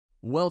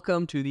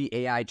Welcome to the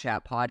AI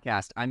Chat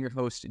Podcast. I'm your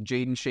host,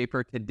 Jaden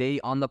Schaefer. Today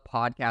on the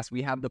podcast,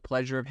 we have the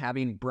pleasure of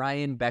having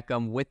Brian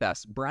Beckcom with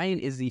us. Brian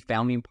is the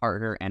founding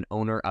partner and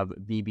owner of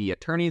VB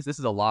Attorneys. This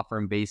is a law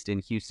firm based in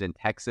Houston,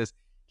 Texas.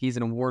 He's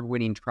an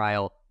award-winning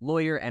trial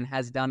lawyer and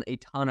has done a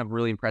ton of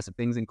really impressive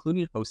things,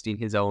 including hosting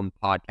his own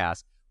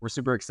podcast. We're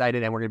super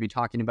excited, and we're going to be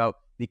talking about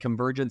the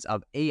convergence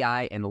of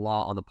AI and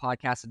law on the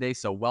podcast today.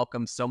 So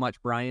welcome so much,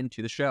 Brian,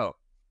 to the show.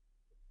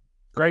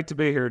 Great to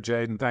be here,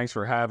 Jaden. Thanks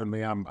for having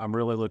me. I'm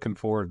really looking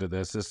forward to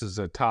this. This is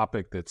a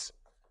topic that's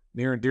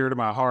near and dear to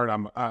my heart.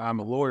 I'm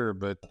a lawyer,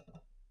 but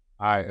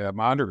my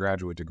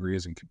undergraduate degree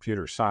is in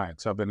computer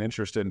science. I've been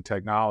interested in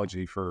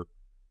technology for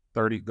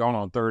going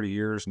on 30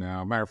 years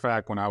now. Matter of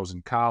fact, when I was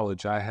in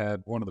college, I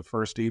had one of the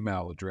first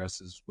email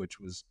addresses, which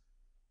was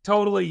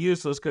totally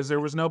useless because there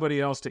was nobody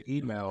else to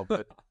email.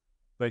 But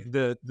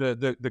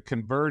the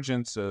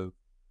convergence of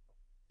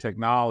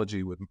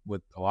technology with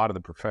a lot of the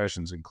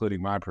professions,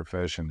 including my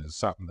profession, is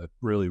something that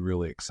really,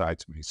 really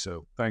excites me.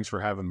 So thanks for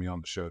having me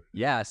on the show.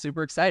 Yeah,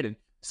 super excited.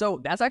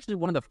 So that's actually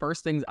one of the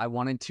first things I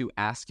wanted to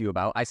ask you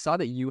about. I saw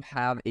that you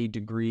have a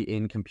degree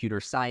in computer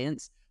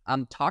science.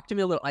 Talk to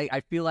me a little.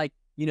 I feel like,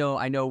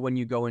 I know when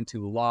you go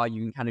into law,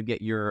 you can kind of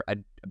get your a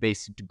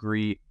basic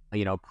degree,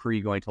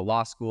 pre going to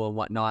law school and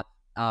whatnot.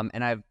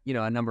 And I've,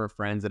 a number of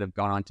friends that have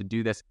gone on to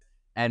do this.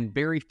 And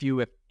very few,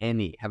 if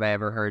any, have I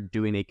ever heard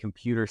doing a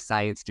computer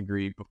science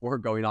degree before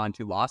going on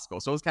to law school.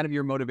 So what's kind of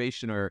your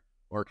motivation or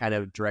kind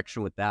of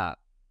direction with that?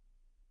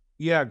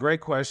 Yeah,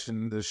 great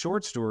question. The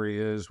short story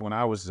is when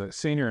I was a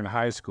senior in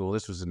high school,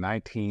 this was in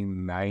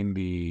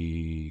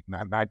 1990,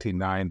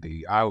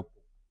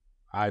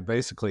 I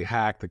basically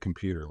hacked the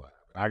computer lab.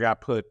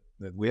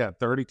 We had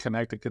 30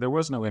 connected, there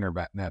was no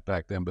internet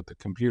back then, but the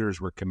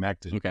computers were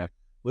connected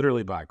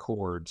literally by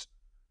cords.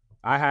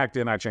 I hacked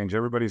in. I changed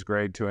everybody's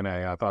grade to an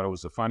A. I thought it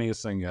was the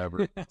funniest thing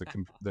ever.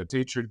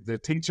 The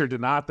teacher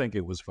did not think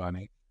it was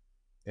funny,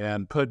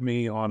 and put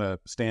me on a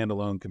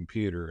standalone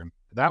computer. And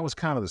that was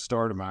kind of the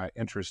start of my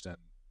interest in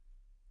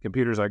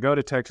computers. I go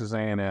to Texas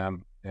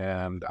A&M,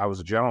 and I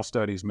was a general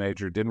studies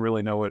major. Didn't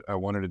really know what I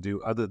wanted to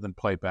do other than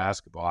play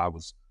basketball. I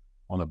was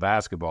on the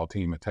basketball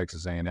team at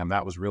Texas A&M.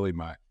 That was really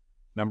my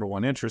number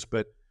one interest.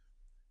 But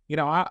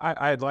I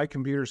had liked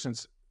computers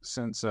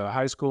since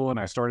high school, and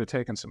I started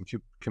taking some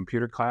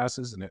computer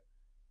classes, and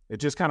it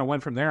just kind of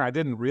went from there. I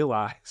didn't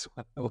realize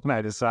when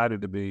I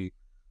decided to be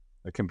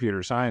a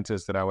computer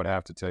scientist that I would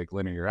have to take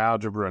linear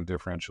algebra and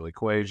differential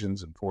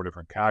equations and 4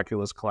 different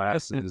calculus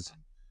classes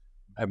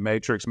and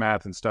matrix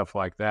math and stuff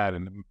like that.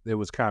 And it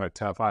was kind of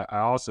tough. I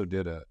also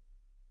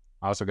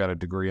got a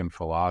degree in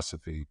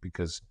philosophy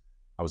because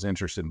I was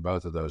interested in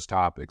both of those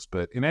topics.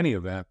 But in any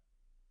event,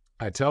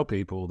 I tell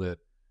people that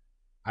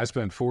I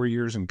spent 4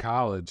 years in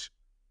college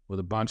with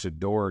a bunch of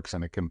dorks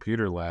in a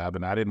computer lab,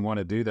 and I didn't want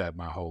to do that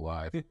my whole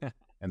life.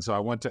 And so I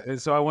went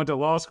to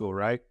law school,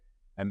 right?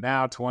 And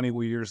now 20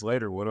 years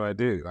later, what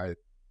do? I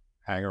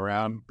hang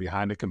around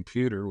behind a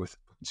computer with a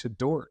bunch of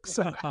dorks,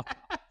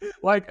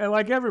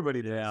 like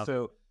everybody does. Yeah.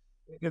 So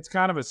it's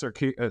kind of a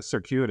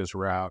circuitous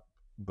route,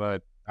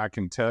 but I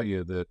can tell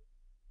you that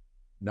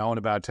knowing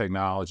about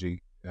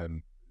technology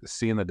and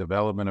seeing the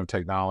development of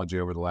technology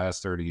over the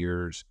last 30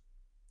 years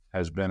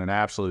has been an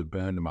absolute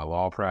boon to my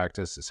law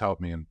practice. It's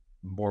helped me in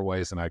more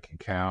ways than I can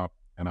count.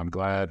 And I'm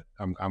glad,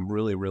 I'm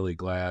really, really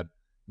glad,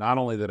 not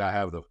only that I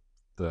have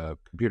the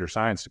computer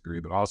science degree,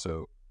 but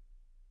also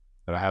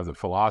that I have the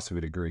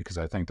philosophy degree, because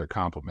I think they're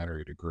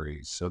complementary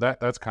degrees. So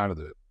that's kind of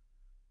the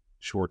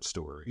short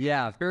story.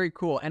 Yeah, very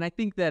cool. And I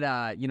think that,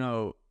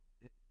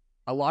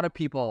 a lot of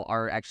people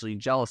are actually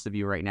jealous of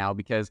you right now,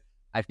 because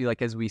I feel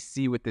like as we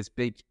see with this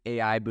big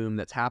AI boom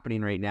that's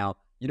happening right now,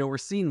 we're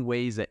seeing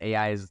ways that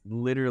AI is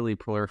literally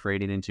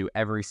proliferating into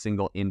every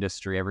single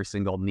industry, every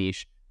single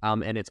niche.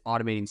 And it's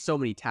automating so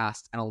many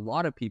tasks. And a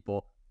lot of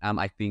people,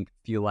 I think,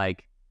 feel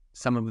like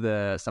some of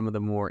the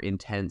more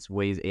intense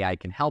ways AI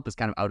can help is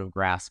kind of out of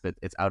grasp.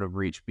 It's out of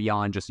reach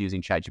beyond just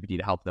using ChatGPT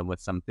to help them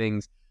with some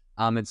things.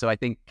 And so I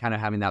think kind of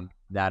having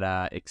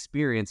that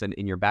experience and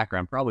in your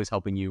background probably is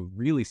helping you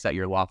really set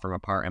your law firm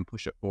apart and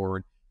push it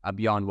forward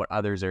beyond what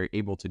others are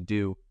able to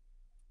do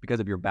because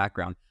of your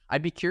background.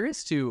 I'd be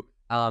curious to,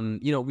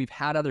 we've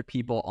had other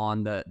people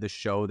on the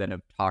show that have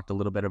talked a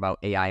little bit about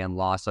AI and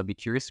law. So I'd be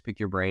curious to pick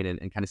your brain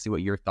and kind of see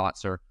what your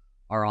thoughts are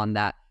on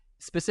that.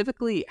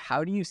 Specifically,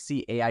 how do you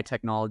see AI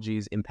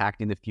technologies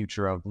impacting the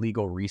future of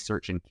legal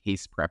research and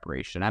case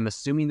preparation? I'm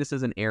assuming this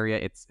is an area,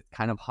 it's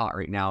kind of hot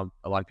right now.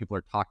 A lot of people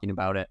are talking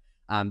about it.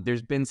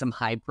 There's been some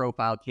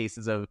high-profile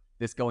cases of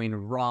this going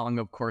wrong,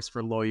 of course,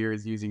 for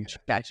lawyers using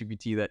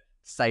ChatGPT that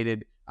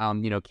cited,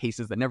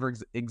 cases that never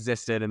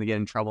existed and they get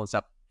in trouble and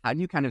stuff. How do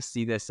you kind of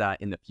see this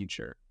in the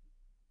future?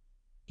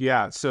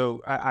 Yeah,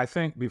 so I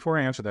think before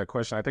I answer that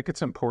question, I think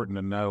it's important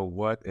to know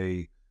what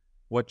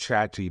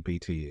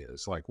ChatGPT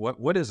is. Like,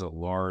 what is a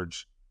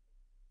large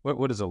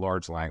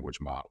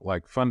language model?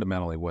 Like,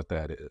 fundamentally, what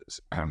that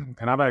is. And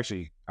I've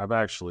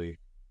actually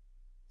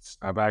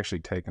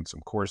taken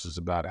some courses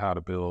about how to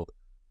build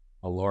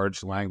a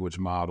large language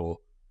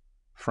model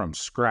from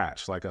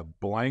scratch, like a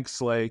blank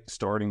slate,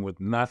 starting with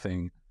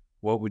nothing,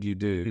 what would you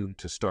do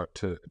to start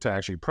to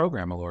actually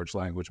program a large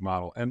language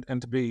model?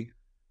 And to be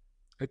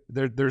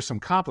there's some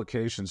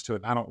complications to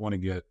it. I don't want to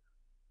get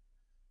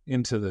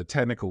into the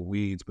technical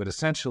weeds, but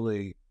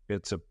essentially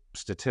it's a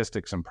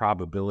statistics and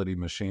probability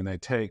machine. They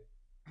take,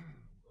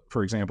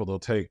 for example,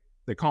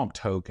 they call them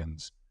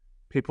tokens.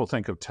 People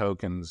think of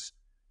tokens.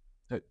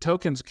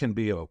 Tokens can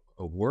be a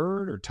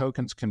word, or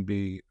tokens can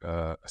be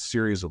a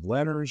series of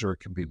letters, or it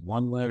can be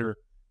one letter.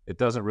 It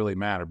doesn't really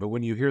matter. But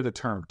when you hear the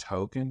term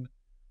token,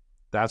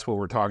 that's what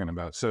we're talking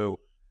about. So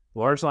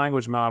large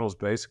language models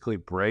basically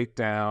break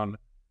down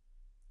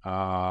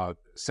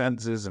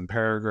sentences and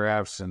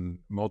paragraphs and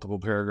multiple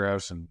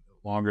paragraphs and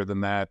longer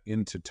than that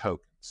into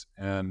tokens.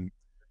 And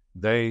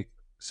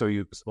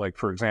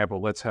for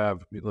example,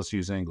 let's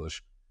use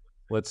English.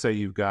 Let's say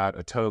you've got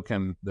a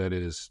token that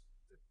is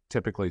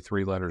typically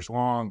 3 letters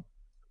long.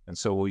 And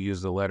so we'll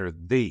use the letter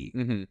the.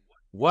 Mm-hmm.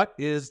 What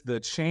is the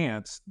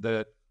chance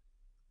that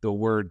the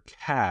word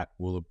cat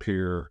will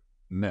appear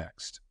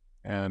next?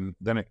 And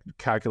then it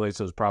calculates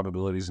those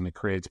probabilities, and it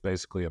creates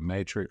basically a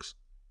matrix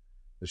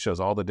that shows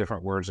all the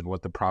different words and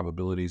what the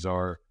probabilities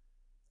are.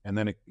 And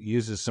then it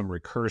uses some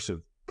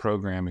recursive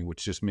programming,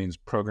 which just means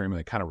programming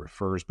that kind of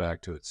refers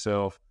back to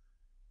itself,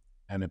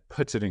 and it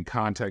puts it in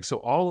context. So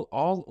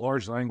all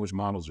large language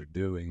models are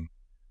doing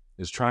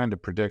is trying to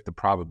predict the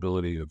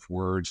probability of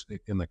words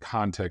in the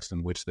context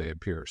in which they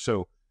appear.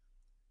 So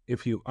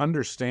if you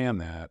understand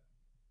that,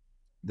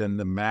 then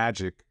the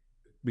magic,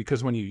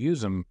 because when you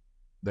use them,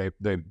 they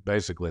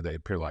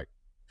appear like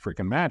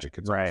freaking magic.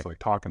 It's like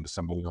talking to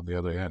somebody on the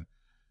other end.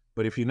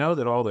 But if you know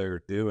that all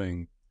they're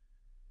doing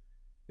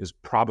is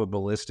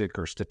probabilistic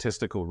or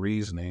statistical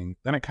reasoning,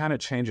 then it kind of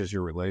changes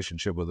your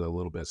relationship with it a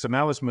little bit. So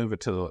now let's move it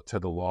to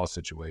the law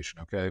situation,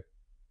 okay?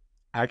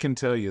 I can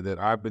tell you that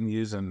I've been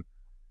using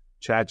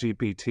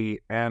ChatGPT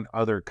and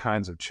other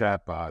kinds of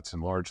chatbots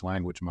and large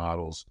language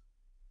models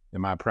in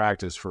my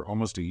practice for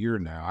almost a year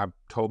now. I've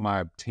told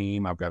my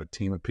team, I've got a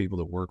team of people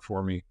that work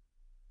for me.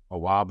 A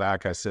while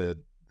back, I said,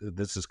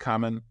 this is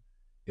coming.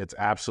 It's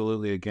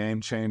absolutely a game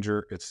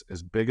changer. It's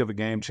as big of a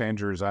game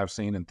changer as I've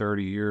seen in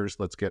 30 years.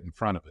 Let's get in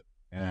front of it.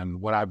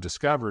 And what I've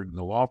discovered in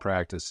the law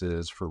practice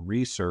is, for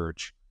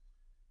research,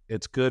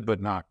 it's good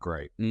but not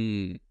great.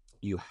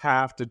 You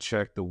have to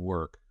check the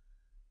work.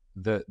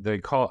 They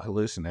call it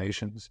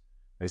hallucinations.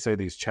 They say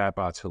these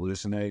chatbots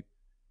hallucinate.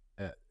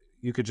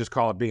 You could just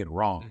call it being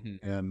wrong.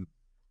 Mm-hmm.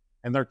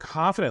 And they're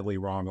confidently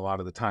wrong a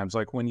lot of the times.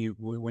 Like when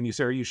you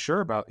say, are you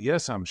sure about it?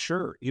 Yes, I'm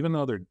sure. Even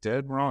though they're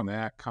dead wrong, they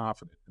act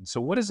confident. And so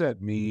what does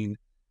that mean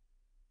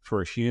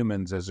for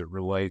humans as it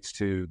relates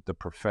to the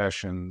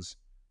professions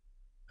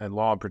and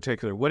law in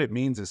particular? What it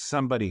means is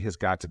somebody has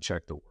got to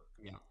check the work.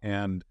 Yeah.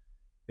 And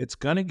it's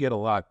going to get a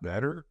lot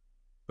better,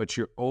 but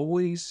you're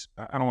always,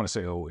 I don't want to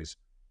say always,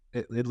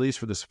 at least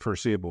for this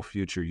foreseeable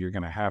future, you're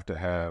going to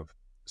have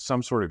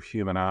some sort of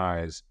human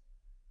eyes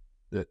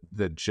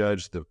that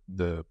judge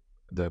the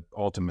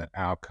ultimate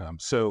outcome.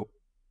 So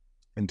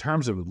in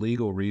terms of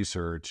legal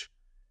research,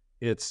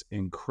 it's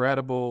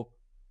incredible,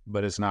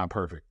 but it's not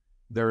perfect.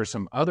 There are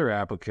some other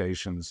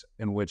applications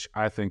in which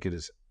I think it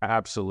is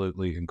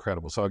absolutely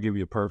incredible. So I'll give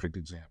you a perfect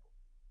example.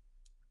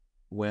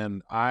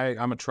 When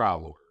I'm a trial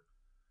lawyer,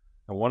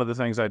 and one of the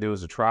things I do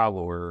as a trial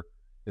lawyer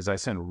is I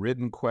send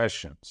written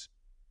questions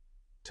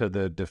to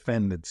the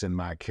defendants in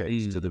my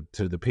case, to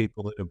the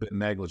people that have been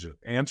negligent.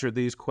 Answer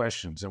these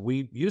questions. And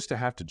we used to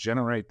have to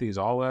generate these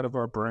all out of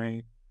our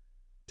brain,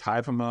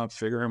 type them up,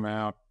 figure them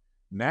out.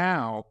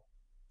 Now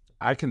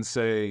I can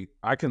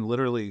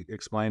literally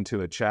explain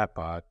to a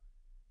chatbot,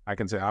 I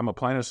can say, I'm a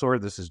plaintiff's lawyer.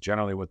 This is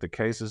generally what the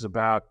case is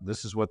about.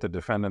 This is what the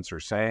defendants are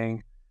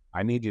saying.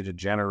 I need you to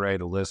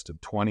generate a list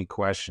of 20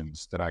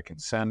 questions that I can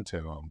send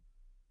to them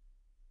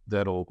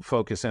that'll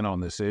focus in on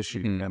this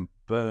issue. Mm-hmm. And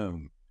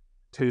boom,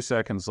 2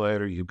 seconds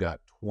later, you've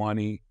got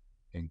 20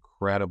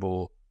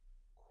 incredible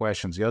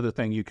questions. The other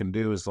thing you can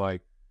do is,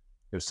 like,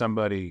 if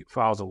somebody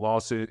files a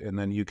lawsuit and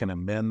then you can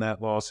amend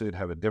that lawsuit,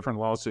 have a different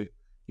lawsuit,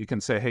 you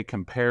can say, hey,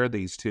 compare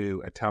these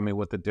two and tell me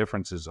what the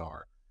differences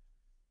are.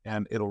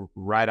 And it'll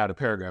write out a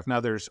paragraph.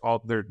 Now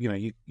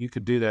you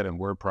could do that in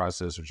word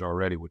processors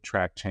already with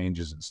track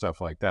changes and stuff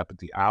like that, but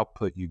the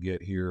output you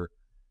get here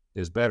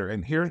is better.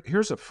 And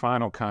here's a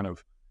final kind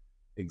of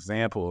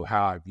example of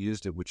how I've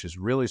used it, which is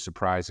really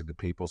surprising to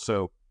people.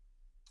 So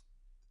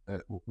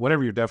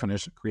whatever your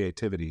definition of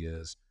creativity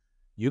is,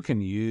 you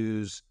can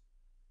use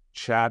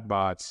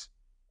chatbots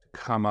to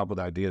come up with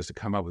ideas, to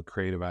come up with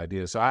creative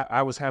ideas. So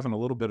I was having a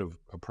little bit of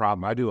a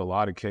problem. I do a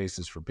lot of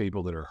cases for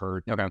people that are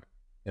hurt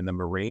in the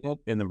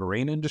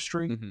marine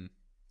industry. Mm-hmm.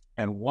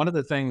 And one of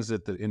the things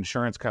that the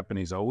insurance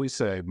companies always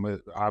say,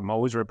 I'm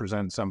always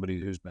representing somebody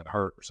who's been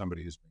hurt or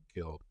somebody who's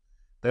been killed.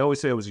 They always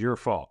say it was your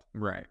fault.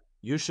 Right.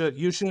 You should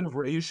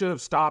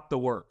have stopped the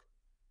work.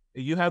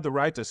 You have the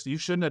right to. You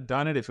shouldn't have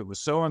done it. If it was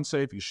so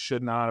unsafe, you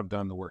should not have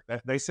done the work.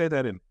 They say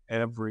that in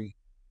every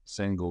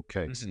single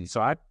case. Mm-hmm.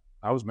 So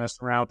I was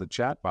messing around with the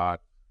chatbot a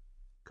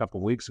couple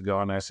of weeks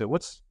ago, and I said,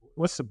 "What's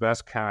the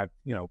best kind?"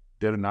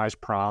 Did a nice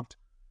prompt,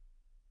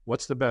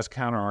 what's the best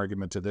counter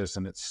argument to this?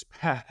 And it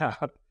spat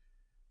out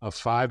a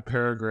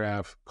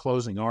 5-paragraph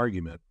closing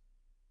argument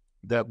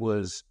that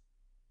was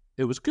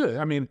good.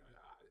 I mean,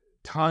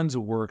 tons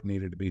of work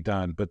needed to be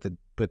done, but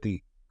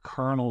the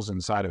kernels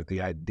inside of it,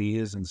 the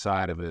ideas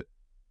inside of it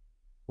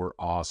were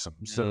awesome.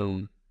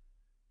 So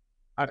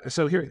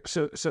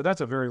so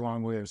that's a very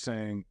long way of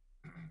saying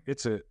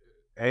it's a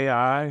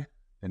AI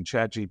and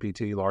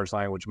ChatGPT, large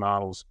language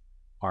models,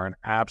 are an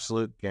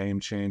absolute game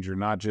changer,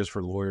 not just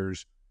for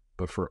lawyers,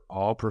 but for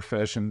all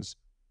professions.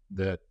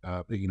 That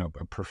a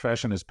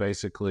profession is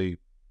basically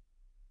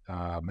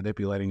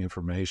manipulating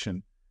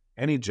information.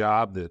 Any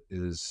job that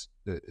is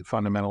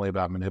fundamentally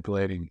about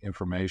manipulating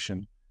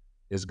information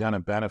is going to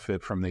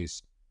benefit from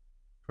these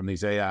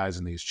AIs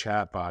and these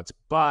chatbots.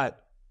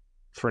 But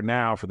for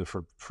now, for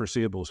the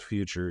foreseeable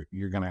future,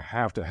 you're going to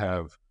have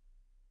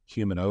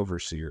human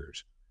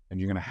overseers,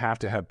 and you're going to have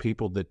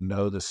people that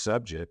know the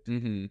subject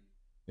in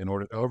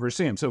order to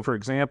oversee them. So, for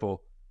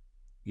example,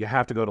 you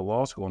have to go to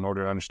law school in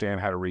order to understand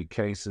how to read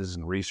cases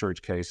and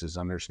research cases,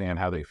 understand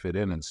how they fit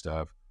in and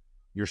stuff.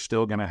 You're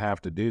still going to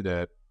have to do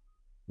that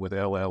with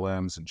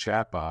LLMs and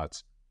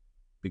chatbots,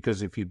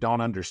 because if you don't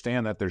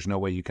understand that, there's no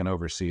way you can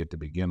oversee it to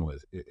begin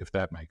with, if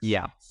that makes sense.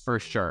 Yeah, for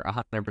sure.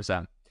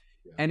 100%.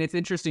 Yeah. And it's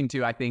interesting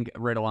too, I think,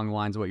 right along the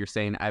lines of what you're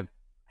saying,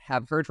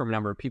 have heard from a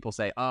number of people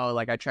say, oh,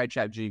 like I tried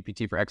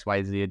ChatGPT for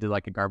XYZ, I did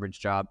like a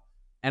garbage job.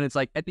 And it's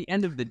like, at the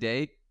end of the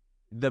day,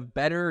 the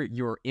better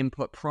your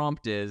input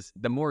prompt is,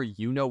 the more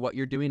you know what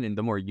you're doing and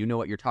the more you know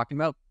what you're talking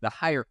about, the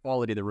higher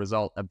quality the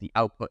result of the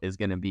output is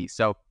going to be.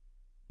 So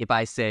if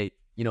I say,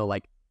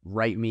 like,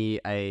 write me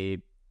a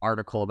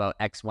article about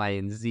X, Y,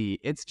 and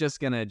Z, it's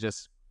just going to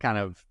just kind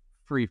of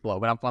free flow.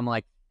 But if I'm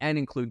like, and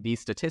include these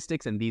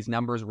statistics and these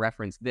numbers,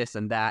 reference this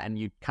and that, and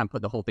you kind of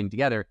put the whole thing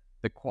together,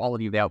 the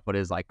quality of the output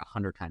is like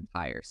 100 times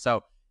higher.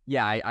 So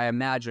yeah, I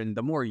imagine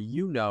the more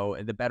you know,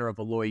 the better of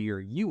a lawyer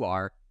you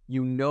are.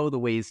 You know the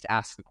ways to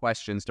ask the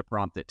questions to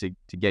prompt it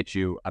to get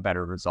you a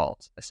better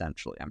result,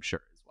 essentially, I'm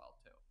sure, as well,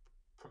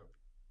 too.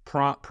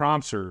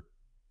 Prompts are,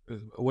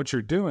 what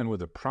you're doing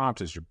with a prompt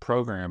is you're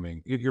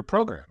programming.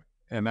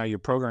 And now you're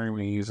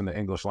programming using the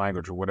English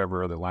language or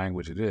whatever other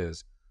language it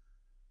is.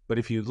 But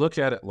if you look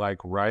at it like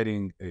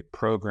writing a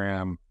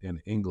program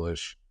in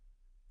English,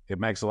 it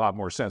makes a lot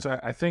more sense.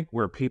 I think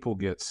where people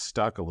get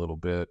stuck a little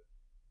bit,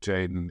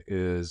 Jaden,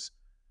 is,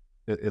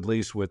 at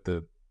least with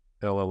the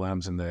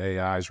LLMs and the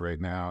AIs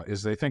right now,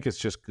 is they think it's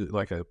just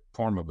like a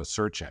form of a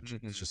search engine.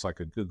 It's just like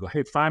a Google,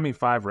 hey, find me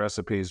 5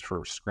 recipes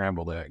for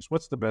scrambled eggs.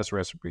 What's the best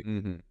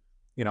recipe?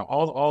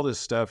 All this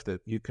stuff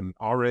that you can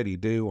already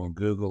do on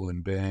Google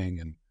and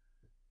Bing and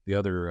the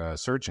other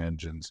search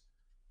engines.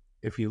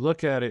 If you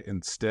look at it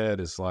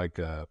instead as like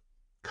a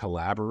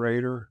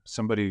collaborator,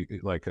 somebody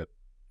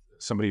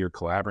you're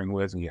collaborating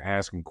with, and you're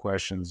asking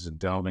questions and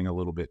delving a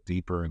little bit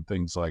deeper and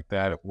things like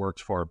that, it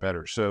works far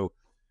better. So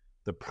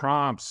the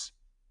prompts,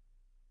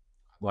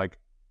 like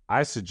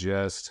I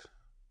suggest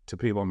to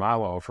people in my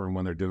law firm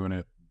when they're doing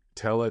it,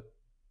 tell it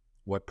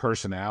what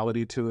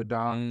personality to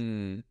adopt,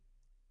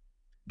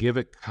 give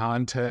it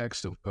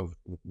context of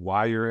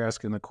why you're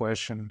asking the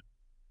question,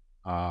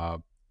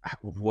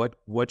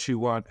 what you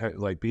want,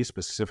 like be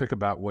specific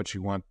about what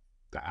you want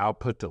the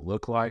output to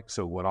look like.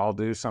 So what I'll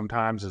do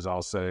sometimes is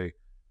I'll say,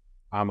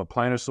 I'm a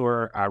plaintiff's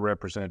lawyer. I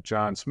represent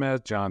John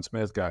Smith. John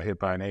Smith got hit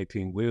by an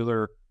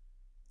 18-wheeler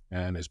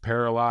and is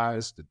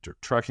paralyzed. The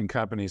trucking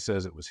company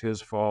says it was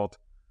his fault.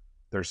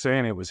 They're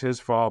saying it was his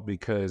fault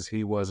because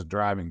he wasn't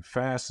driving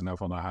fast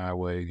enough on the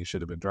highway. He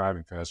should have been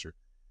driving faster.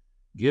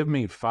 Give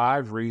me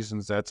 5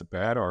 reasons that's a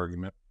bad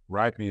argument.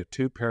 Write me a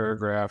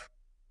 2-paragraph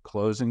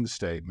closing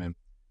statement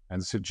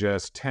and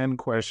suggest 10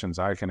 questions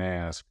I can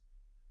ask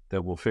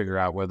that will figure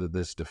out whether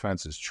this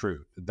defense is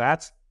true.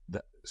 That's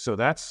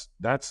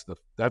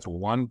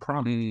one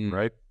prompt,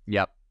 right?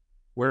 Yep.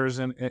 Whereas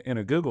in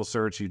a Google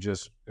search, you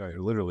just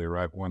literally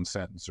write 1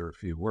 sentence or a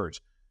few words.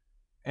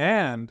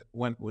 And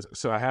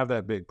so I have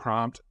that big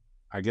prompt,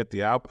 I get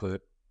the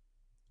output,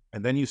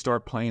 and then you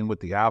start playing with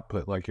the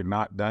output like you're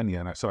not done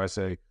yet. So I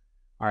say,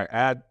 all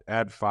right,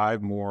 add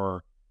 5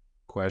 more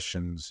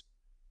questions,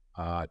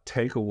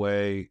 take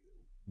away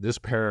this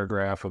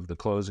paragraph of the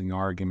closing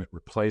argument,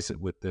 replace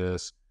it with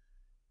this,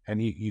 and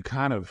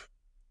it's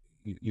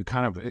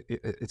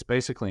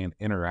basically an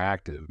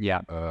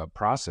interactive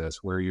process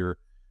where you're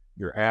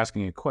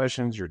asking it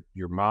questions,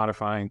 you're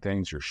modifying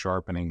things, you're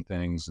sharpening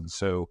things. And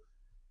so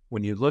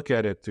when you look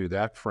at it through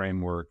that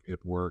framework, it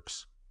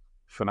works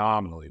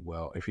phenomenally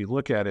well. If you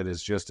look at it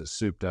as just a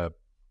souped up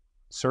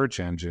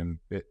search engine,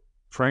 it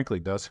frankly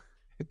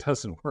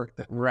doesn't work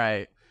that way.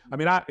 Right. I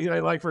mean,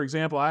 like for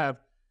example, I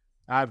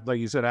have, like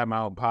you said, I have my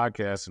own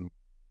podcast, and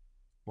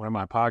one of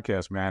my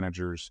podcast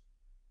managers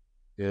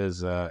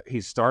is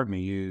he's starting to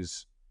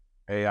use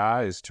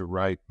AIs to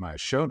write my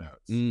show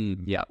notes.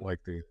 Like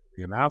the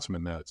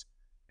announcement notes.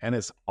 And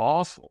it's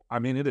awful. I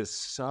mean, it is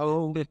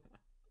so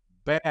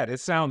bad. It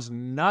sounds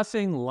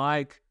nothing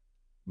like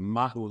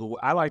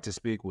I like to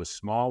speak with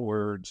small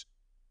words,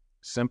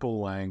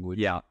 simple language.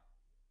 Yeah.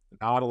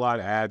 not a lot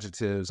of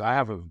adjectives. I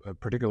have a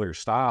particular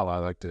style I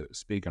like to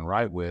speak and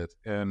write with.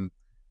 And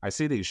I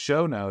see these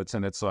show notes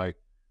and it's like,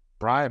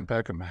 Brian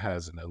Beckcom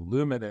has an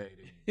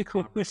illuminating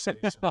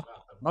conversation about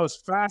the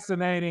most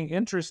fascinating,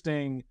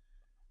 interesting.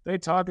 They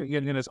talk, and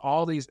it's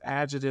all these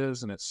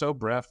adjectives and it's so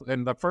breath.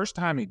 And the first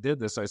time he did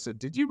this, I said,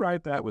 "Did you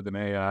write that with an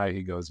AI?"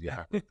 He goes,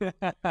 "Yeah."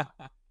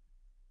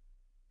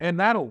 And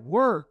that'll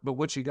work. But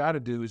what you got to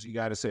do is you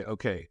got to say,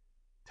 okay,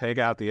 take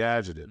out the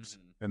adjectives.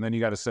 And then you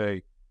got to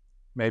say,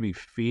 maybe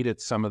feed it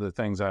some of the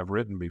things I've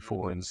written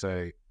before and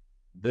say,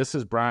 this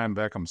is Brian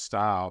Beckham's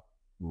style.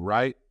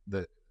 Write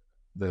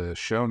the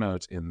show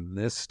notes in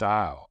this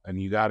style.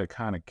 And you got to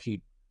kind of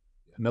keep,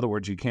 in other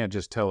words, you can't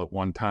just tell it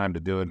one time to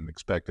do it and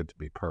expect it to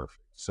be perfect.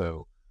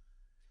 So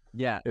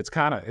yeah, it's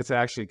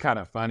actually kind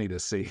of funny to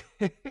see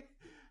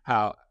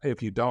how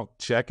if you don't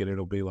check it,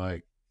 it'll be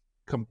like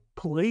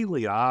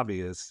completely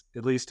obvious,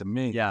 at least to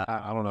me. Yeah.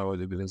 I don't know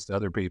if it is to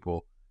other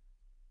people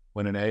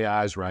when an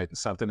AI is writing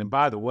something. And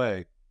by the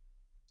way,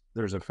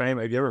 there's a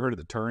famous, have you ever heard of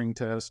the Turing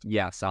test?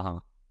 Yes.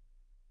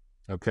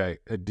 Okay.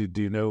 Do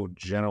you know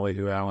generally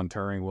who Alan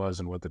Turing was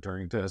and what the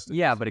Turing test is?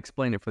 Yeah, but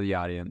explain it for the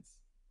audience.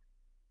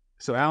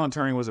 So Alan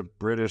Turing was a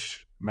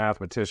British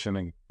mathematician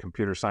and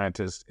computer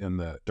scientist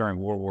during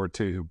World War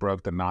II who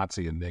broke the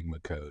Nazi Enigma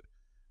code,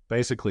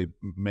 basically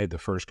made the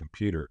first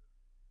computer.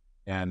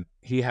 And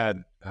he has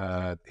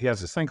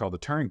this thing called the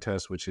Turing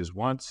test, which is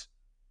once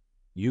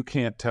you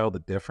can't tell the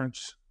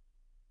difference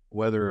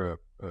whether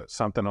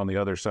something on the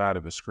other side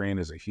of a screen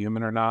is a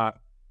human or not,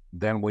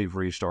 then we've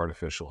reached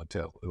artificial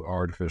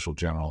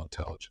general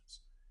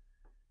intelligence.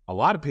 A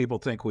lot of people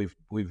think we've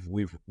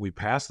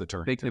passed the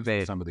Turing test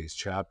with some of these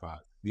chatbots.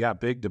 Yeah,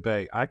 big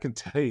debate. I can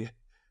tell you,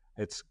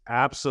 it's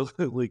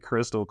absolutely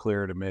crystal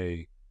clear to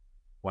me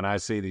when I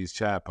see these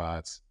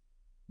chatbots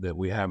that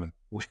we have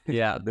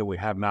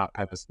not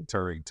passed the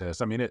Turing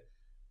test. I mean,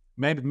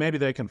 maybe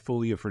they can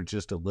fool you for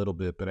just a little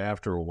bit, but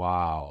after a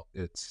while,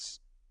 it's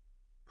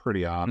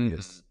pretty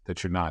obvious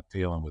that you're not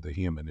dealing with a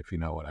human, if you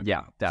know what I mean.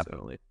 Yeah,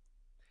 definitely. So.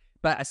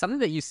 But something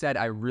that you said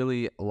I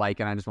really like,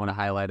 and I just want to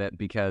highlight it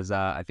because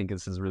I think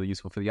this is really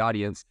useful for the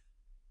audience.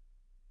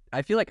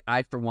 I feel like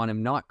I, for one,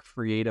 am not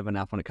creative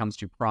enough when it comes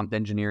to prompt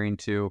engineering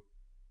to,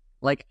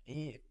 like,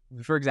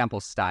 for example,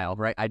 style,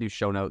 right? I do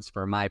show notes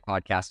for my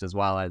podcast as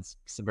well as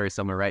very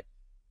similar, right?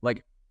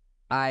 Like,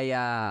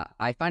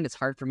 I find it's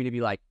hard for me to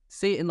be like,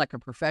 say it in like a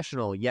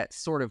professional yet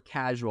sort of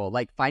casual,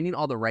 like finding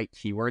all the right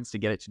keywords to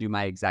get it to do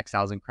my exact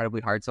style is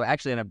incredibly hard. So I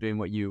actually end up doing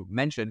what you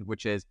mentioned,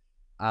 which is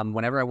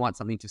whenever I want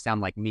something to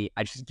sound like me,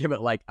 I just give it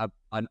like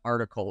an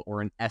article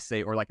or an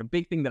essay or like a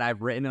big thing that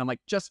I've written. And I'm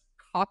like, just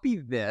copy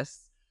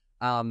this.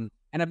 And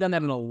I've done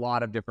that in a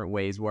lot of different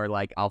ways where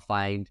like I'll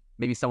find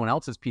maybe someone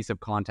else's piece of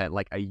content,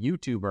 like a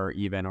YouTuber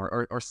even,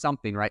 or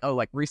something, right? Oh,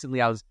 like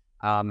recently I was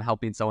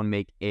helping someone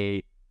make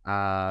a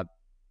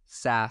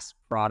SaaS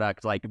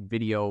product, like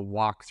video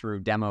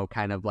walkthrough demo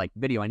kind of like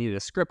video. I needed a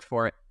script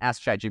for it,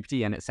 asked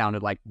ChatGPT, and it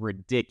sounded like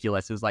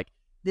ridiculous. It was like,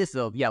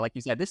 like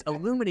you said, this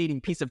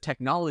illuminating piece of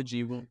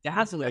technology will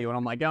dazzle you. And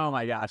I'm like, oh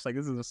my gosh, like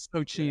this is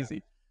so cheesy.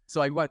 Yeah.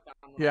 So I went,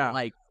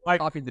 like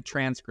copied the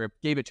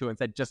transcript, gave it to it and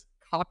said, just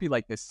copy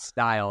like this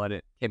style,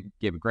 and it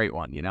gave a great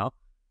one, you know?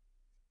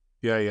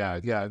 Yeah.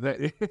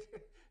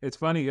 It's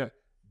funny,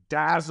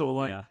 dazzle.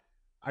 Like,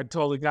 I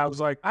told the guy, I was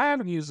like, I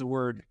haven't used the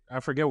word,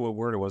 I forget what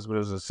word it was, but it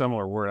was a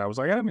similar word. I was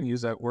like, I haven't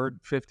used that word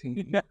 15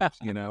 years,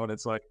 you know? And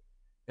it's like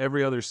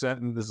every other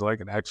sentence is like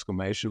an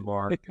exclamation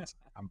mark.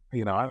 I'm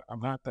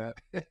not that.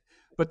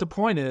 But the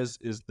point is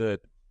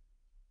that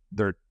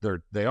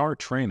they are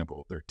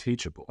trainable. They're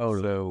teachable.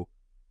 Oh,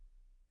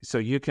 so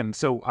you can,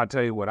 so I'll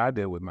tell you what I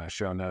did with my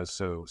show notes.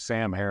 So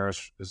Sam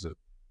Harris is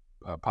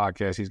a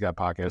podcast. He's got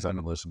podcasts I've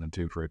been listening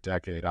to for a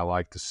decade. I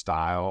like the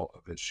style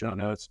of his show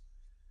notes.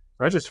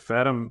 I just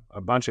fed him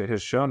a bunch of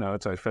his show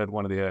notes. I fed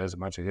one of the guys a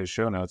bunch of his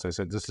show notes. I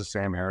said, this is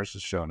Sam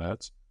Harris's show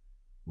notes.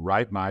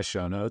 Write my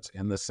show notes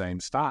in the same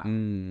style.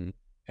 And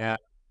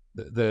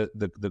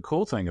the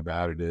cool thing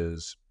about it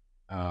is,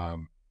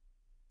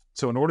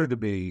 so in order to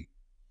be,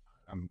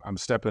 I'm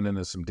stepping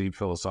into some deep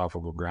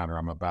philosophical ground, or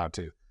I'm about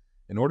to.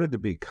 In order to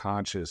be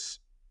conscious,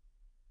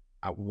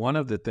 one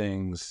of the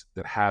things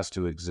that has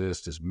to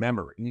exist is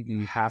memory.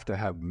 You have to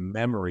have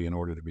memory in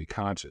order to be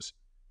conscious.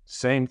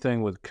 Same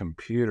thing with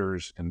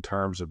computers in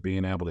terms of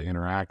being able to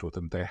interact with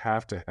them. They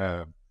have to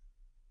have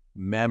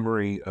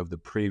memory of the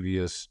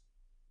previous,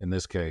 in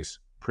this case,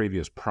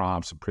 previous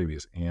prompts and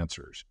previous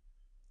answers.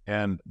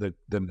 And the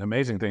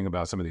amazing thing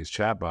about some of these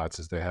chatbots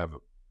is they have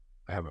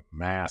a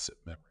massive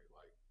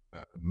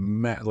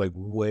memory, like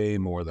way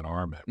more than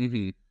our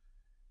memory.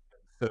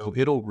 So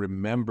it'll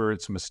remember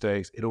its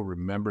mistakes. It'll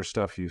remember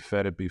stuff you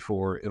fed it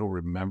before. It'll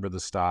remember the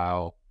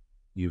style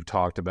you've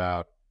talked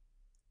about.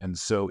 And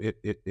so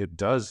it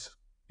does,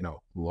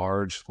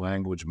 large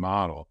language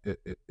model.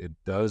 It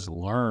does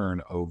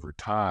learn over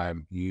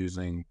time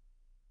using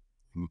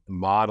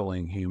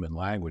modeling human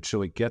language.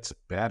 So it gets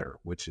better,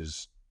 which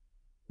is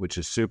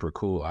super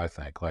cool, I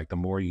think. Like the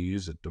more you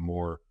use it, the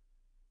more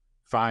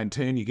fine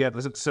tune you get.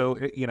 So,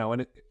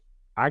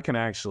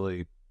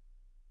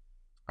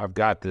 I I've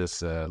got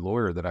this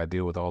lawyer that I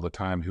deal with all the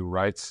time who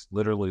writes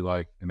literally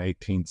like an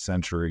 18th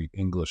century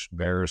English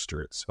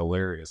barrister. It's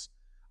hilarious.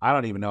 I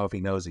don't even know if he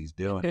knows he's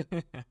doing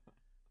it.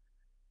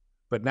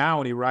 But now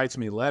when he writes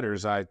me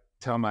letters, I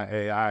tell my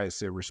AI, I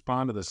say,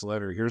 respond to this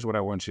letter. Here's what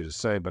I want you to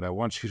say, but I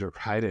want you to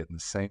write it in the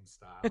same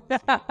style.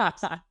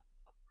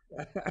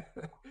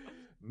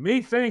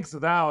 Methinks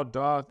thou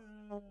doth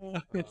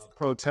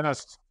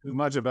protest too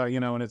much about,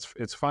 and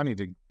it's funny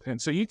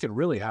and so you can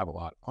really have a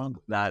lot of fun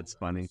with That's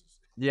funny.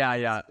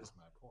 Yeah.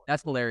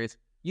 That's hilarious.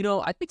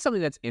 I think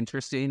something that's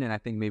interesting, and I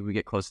think maybe we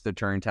get close to the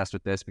Turing test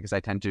with this, because I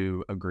tend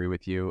to agree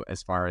with you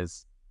as far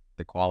as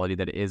the quality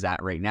that it is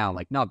at right now.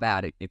 Like, not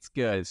bad. It's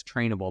good. It's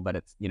trainable, but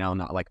it's,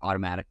 not like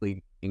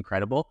automatically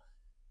incredible.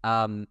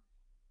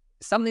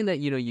 Something that,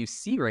 you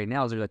see right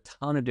now is there's a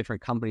ton of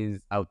different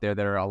companies out there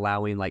that are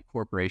allowing like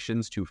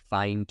corporations to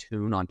fine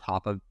tune on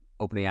top of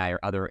OpenAI or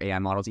other AI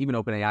models. Even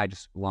OpenAI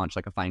just launched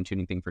like a fine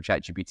tuning thing for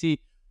ChatGPT.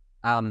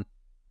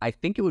 I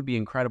think it would be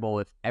incredible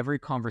if every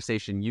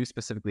conversation you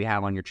specifically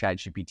have on your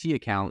ChatGPT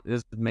account, this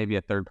is maybe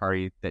a third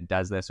party that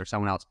does this or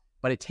someone else,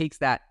 but it takes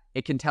that,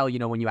 it can tell,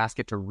 when you ask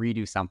it to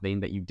redo something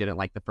that you didn't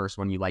like the first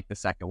one, you like the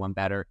second one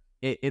better.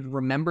 It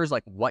remembers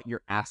like what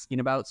you're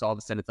asking about. So all of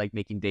a sudden it's like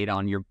making data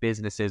on your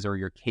businesses or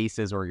your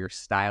cases or your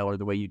style or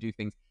the way you do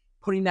things,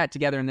 putting that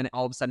together. And then it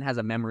all of a sudden has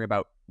a memory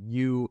about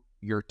you,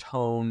 your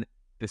tone,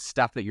 the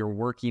stuff that you're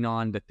working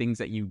on, the things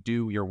that you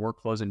do, your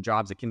workflows and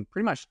jobs. It can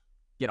pretty much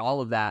get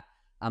all of that.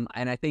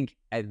 And I think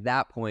at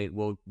that point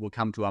we'll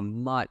come to a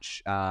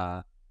much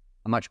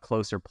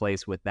closer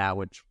place with that,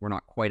 which we're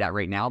not quite at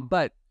right now.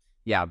 But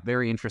yeah,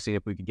 very interesting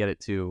if we could get it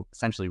to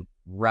essentially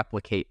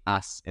replicate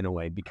us in a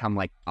way, become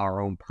like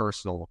our own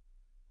personal.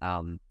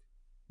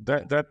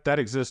 That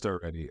exists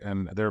already,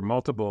 and there are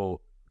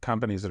multiple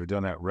companies that are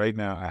doing that right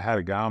now. I had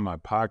a guy on my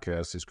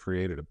podcast who's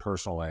created a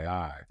personal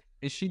AI.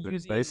 Is she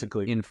using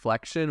basically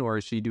Inflection, or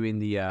is she doing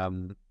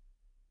the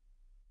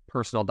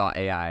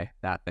personal.ai,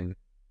 that thing?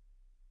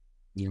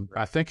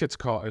 I think it's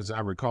called, as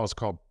I recall, it's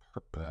called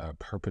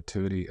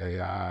Perpetuity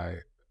AI.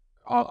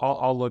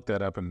 I'll look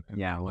that up and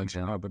let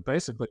you know. But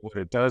basically, what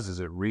it does is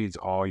it reads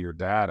all your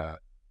data,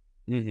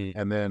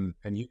 and then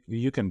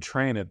you can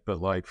train it. But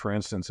like, for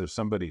instance, if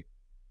somebody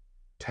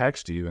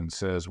texts you and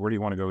says, "Where do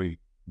you want to go eat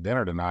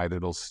dinner tonight?"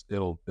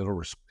 It'll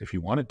if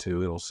you wanted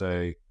to, it'll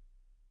say,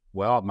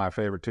 "Well, my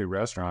favorite two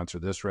restaurants are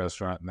this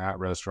restaurant and that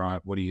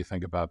restaurant. What do you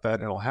think about that?"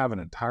 And it'll have an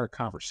entire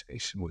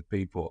conversation with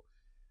people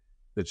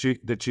that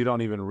you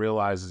don't even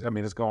realize. I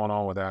mean, it's going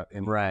on without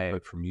any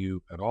input from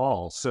you at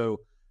all. So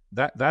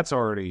that's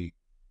already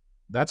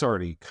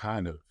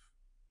kind of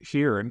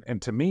here.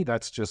 And to me,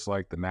 that's just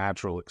like the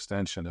natural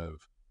extension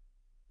of,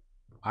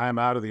 I am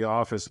out of the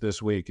office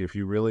this week. If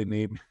you really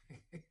need me,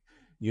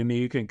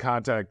 you can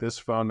contact this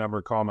phone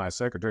number, call my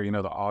secretary,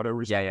 the auto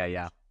response.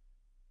 Yeah.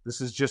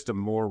 This is just a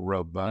more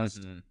robust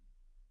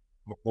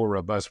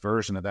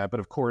version of that. But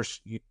of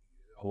course,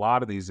 a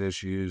lot of these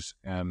issues,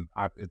 and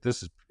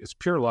it's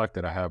pure luck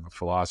that I have a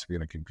philosophy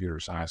and a computer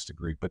science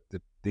degree, but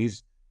a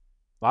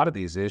lot of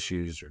these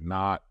issues are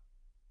not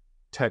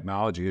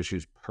technology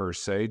issues per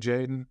se,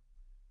 Jaden.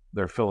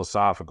 They're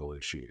philosophical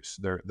issues.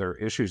 They're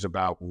issues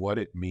about what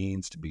it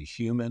means to be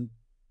human,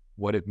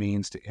 what it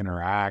means to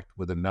interact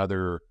with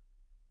another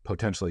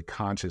potentially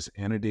conscious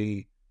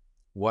entity,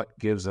 what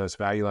gives us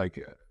value. Like,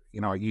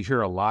 you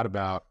hear a lot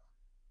about,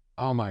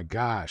 oh my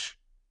gosh,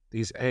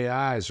 these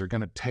AIs are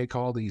going to take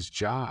all these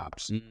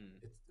jobs.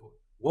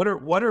 What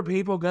are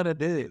people going to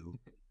do?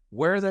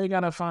 Where are they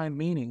going to find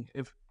meaning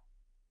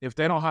if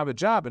they don't have a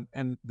job?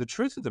 And the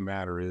truth of the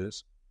matter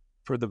is,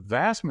 for the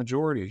vast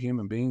majority of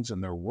human beings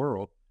in their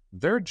world,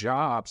 their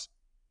jobs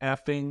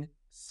effing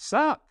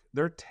suck.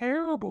 They're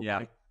terrible. Yeah.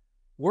 Like,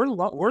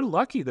 we're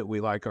lucky that we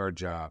like our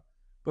job,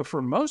 but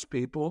for most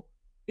people,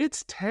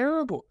 it's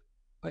terrible.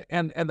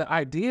 And the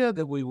idea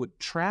that we would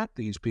trap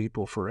these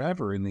people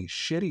forever in these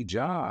shitty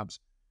jobs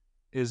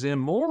is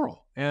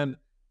immoral. And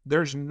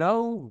there's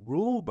no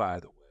rule, by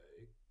the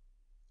way,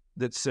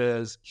 that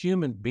says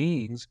human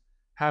beings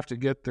have to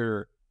get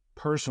their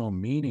personal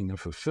meaning and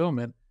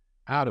fulfillment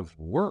out of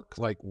work.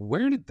 Like,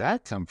 where did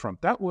that come from?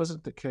 That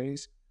wasn't the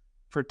case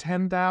for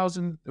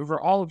over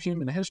all of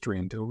human history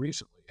until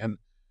recently. And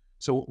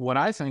so what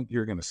I think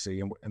you're going to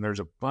see, and there's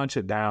a bunch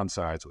of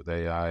downsides with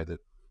AI that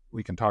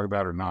we can talk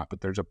about or not,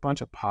 but there's a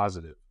bunch of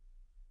positive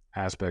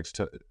aspects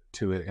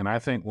to it. And I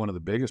think one of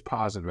the biggest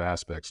positive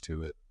aspects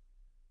to it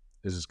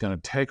is it's going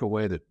to take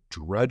away the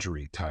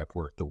drudgery type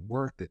work, the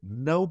work that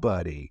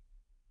nobody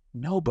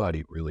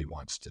really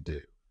wants to do.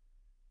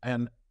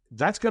 And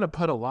that's going to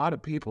put a lot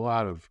of people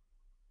out of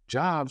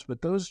jobs,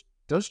 but those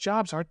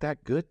jobs aren't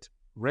that good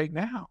right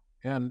now.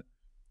 And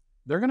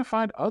they're going to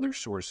find other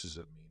sources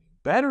of meaning,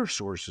 better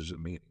sources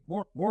of meaning,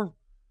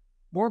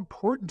 more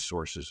important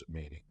sources of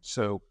meaning.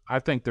 So I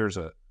think there's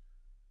a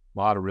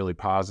lot of really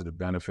positive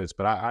benefits,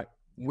 but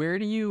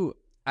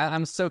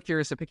I'm so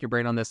curious to pick your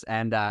brain on this.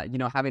 And,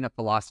 having a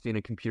philosophy and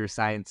a computer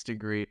science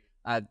degree,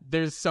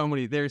 there's so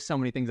many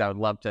things I would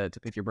love to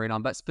pick your brain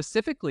on, but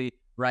specifically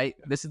right?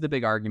 This is the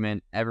big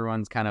argument.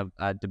 Everyone's kind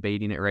of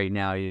debating it right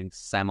now.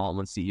 Sam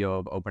Altman, CEO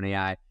of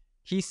OpenAI,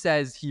 he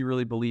says he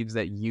really believes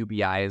that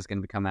UBI is going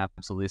to become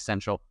absolutely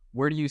essential.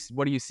 What do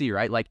you see,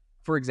 right? Like,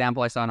 for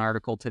example, I saw an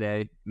article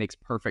today, makes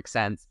perfect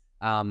sense.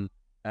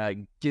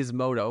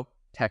 Gizmodo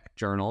Tech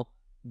Journal,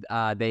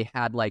 they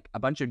had like a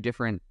bunch of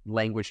different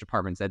language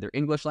departments. They had their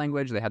English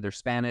language, they had their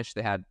Spanish,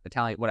 they had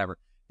Italian, whatever.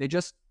 They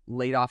just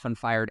laid off and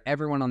fired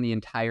everyone on the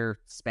entire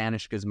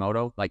Spanish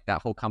Gizmodo. Like,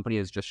 that whole company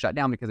is just shut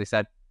down because they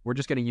said, we're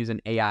just going to use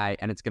an AI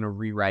and it's going to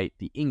rewrite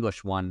the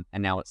English one,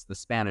 and now it's the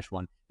Spanish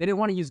one. They didn't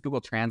want to use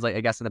Google Translate, I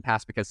guess, in the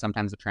past because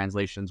sometimes the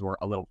translations were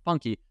a little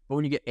funky. But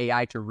when you get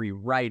AI to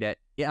rewrite it,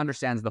 it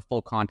understands the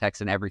full context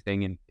and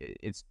everything, and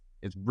it's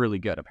really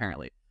good,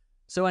 apparently.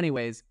 So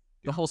anyways,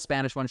 the whole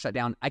Spanish one shut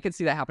down. I could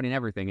see that happening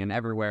everything and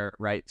everywhere,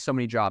 right? So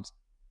many jobs.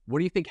 What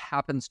do you think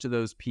happens to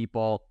those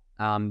people?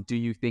 Do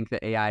you think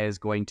that AI is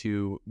going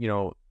to,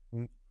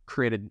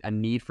 create a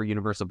need for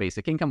universal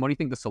basic income? What do you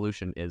think the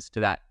solution is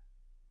to that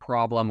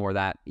problem or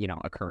that,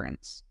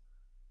 occurrence?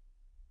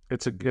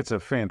 It's a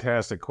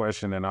fantastic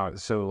question. And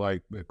so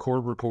like the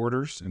court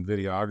reporters and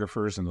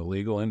videographers in the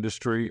legal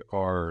industry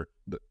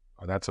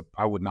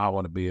I would not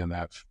want to be in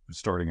that,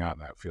 starting out in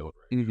that field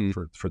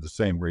for the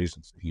same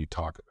reasons that you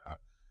talk about.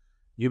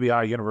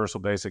 UBI, universal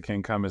basic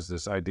income, is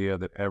this idea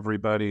that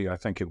everybody, I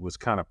think it was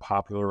kind of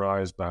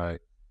popularized by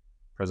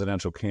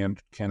presidential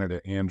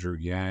candidate Andrew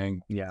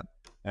Yang. Yeah.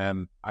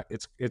 And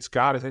it's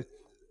got it.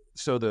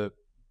 So the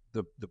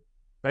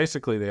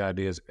basically the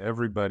idea is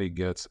everybody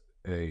gets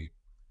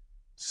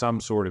some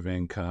sort of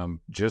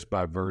income just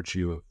by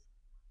virtue of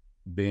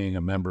being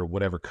a member of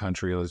whatever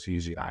country. Let's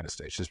use the United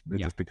States, just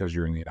because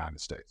you're in the United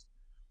States.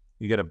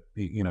 You get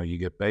you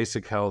get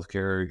basic health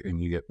care,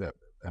 and you get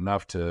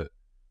enough to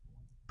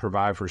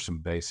provide for some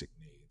basic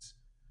needs.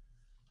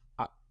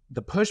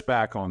 The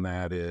pushback on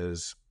that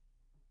is,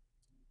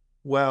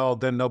 well,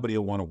 then nobody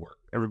will want to work.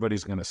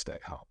 Everybody's going to stay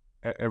home.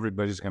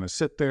 Everybody's going to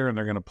sit there and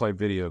they're going to play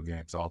video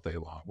games all day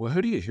long. Well,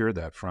 who do you hear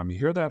that from? You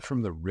hear that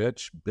from the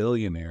rich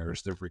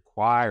billionaires that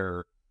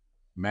require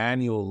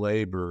manual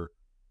labor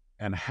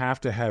and have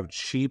to have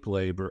cheap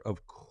labor.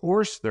 Of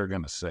course they're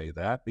going to say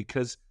that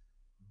because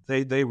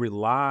they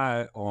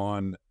rely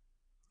on,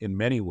 in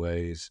many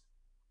ways,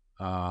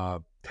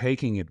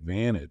 taking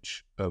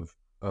advantage of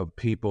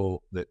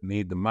people that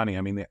need the money.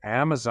 I mean, the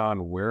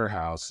Amazon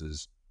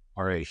warehouses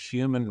are a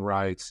human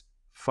rights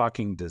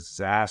fucking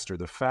disaster.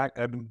 The fact,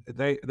 I mean,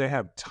 they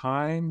have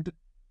timed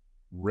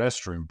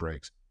restroom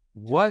breaks.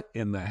 What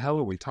in the hell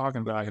are we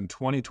talking about in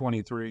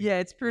 2023? Yeah,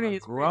 it's pretty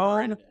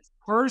grown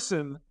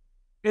person.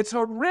 It's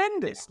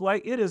horrendous.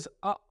 Like, it is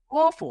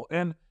awful.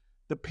 And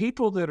the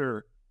people that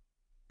are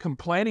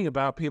complaining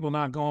about people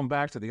not going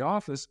back to the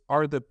office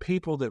are the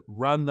people that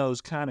run those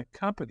kind of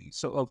companies.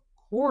 So of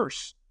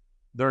course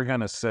they're going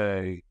to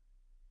say,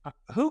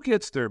 who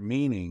gets their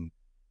meaning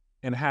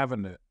in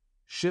having to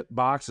ship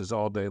boxes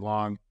all day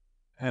long,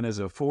 and as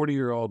a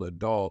 40-year-old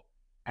adult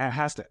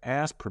has to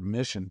ask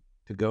permission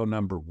to go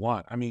number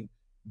one? I mean,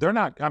 they're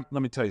not, let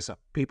me tell you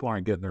something, people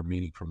aren't getting their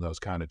meaning from those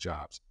kind of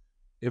jobs.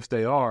 If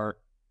they are,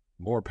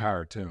 more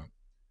power to them.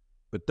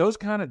 But those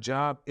kind of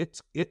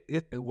jobs,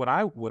 what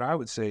I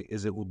would say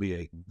is it will be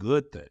a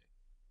good thing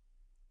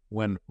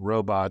when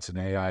robots and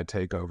AI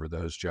take over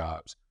those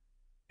jobs.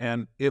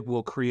 And it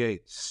will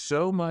create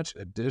so much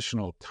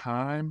additional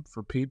time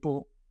for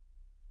people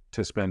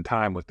to spend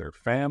time with their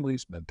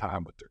families, spend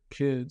time with their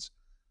kids,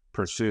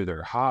 pursue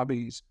their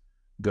hobbies,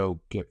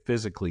 go get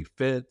physically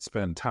fit,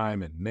 spend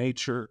time in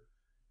nature,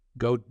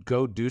 go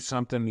do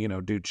something,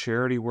 do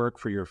charity work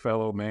for your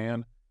fellow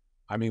man.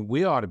 I mean,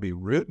 we ought to be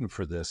rooting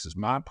for this, is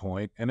my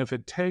point. And if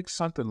it takes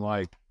something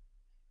like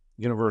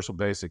universal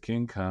basic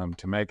income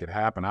to make it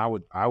happen, I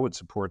would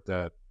support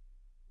that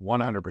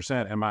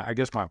 100%. And I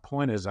guess my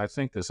point is, I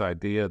think this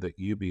idea that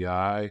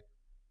UBI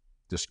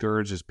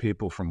discourages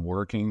people from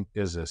working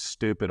is a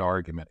stupid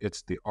argument.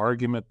 It's the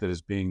argument that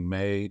is being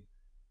made.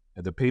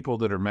 And the people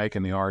that are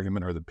making the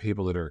argument are the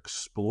people that are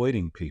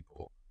exploiting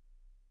people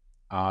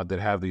that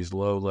have these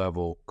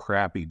low-level,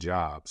 crappy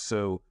jobs.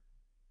 So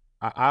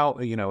I'll,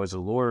 as a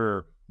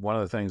lawyer, one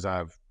of the things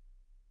I've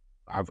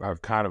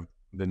kind of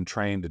been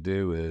trained to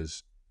do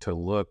is to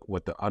look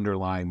what the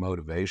underlying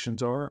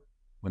motivations are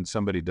when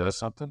somebody does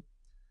something.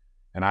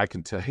 And I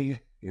can tell you,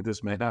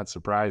 this may not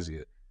surprise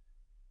you,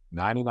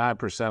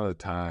 99% of the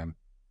time,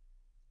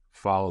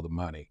 follow the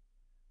money.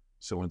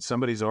 So when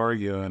somebody's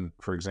arguing,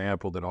 for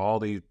example, that all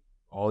these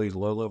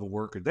low-level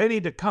workers, they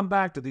need to come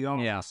back to the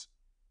office. Yeah.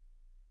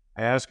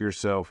 Ask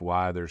yourself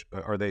why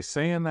are they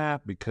saying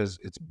that because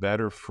it's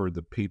better for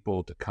the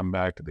people to come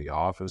back to the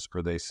office? Or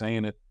are they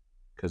saying it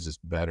because it's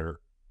better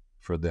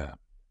for them?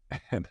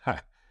 And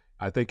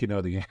I think you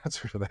know the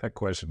answer to that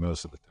question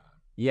most of the time.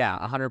 Yeah,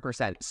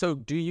 100%. So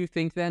do you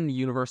think then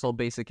universal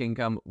basic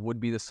income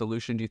would be the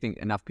solution? Do you think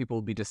enough people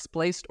will be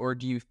displaced? Or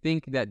do you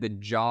think that the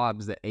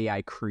jobs that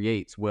AI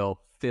creates will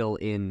fill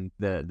in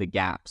the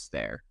gaps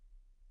there?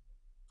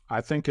 I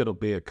think it'll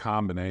be a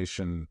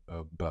combination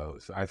of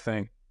both. I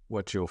think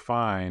what you'll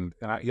find,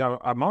 and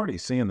I'm already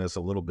seeing this a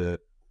little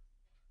bit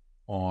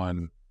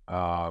on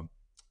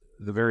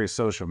the various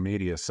social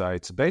media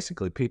sites,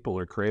 basically people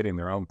are creating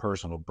their own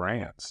personal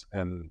brands,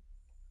 and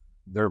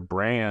their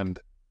brand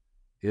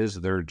is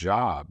their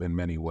job in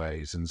many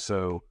ways. And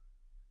so,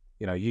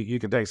 you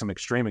can take some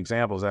extreme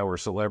examples that where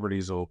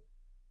celebrities will,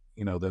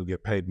 they'll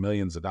get paid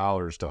millions of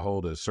dollars to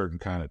hold a certain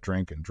kind of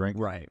drink.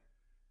 Right.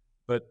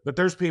 But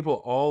there's people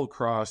all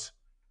across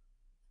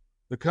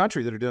the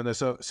country that are doing this.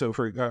 So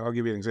I'll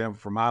give you an example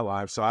from my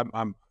life. So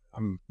I'm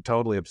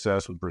totally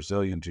obsessed with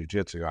Brazilian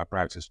jiu-jitsu. I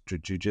practice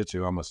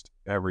jiu-jitsu almost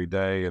every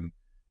day, and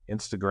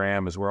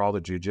Instagram is where all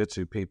the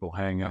jiu-jitsu people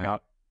hang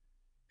out.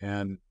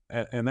 And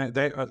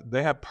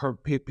they have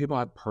people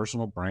have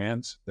personal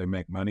brands. They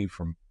make money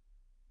from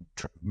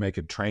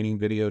making training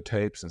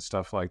videotapes and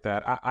stuff like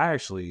that. I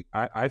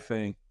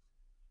think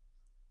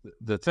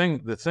the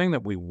thing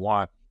that we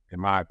want, in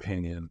my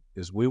opinion,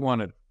 is we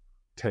want to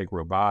take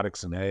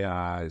robotics and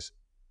AIs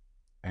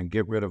and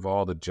get rid of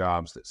all the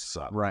jobs that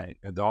suck. Right.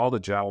 And all the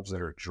jobs that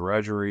are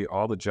drudgery,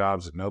 all the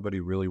jobs that nobody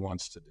really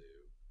wants to do.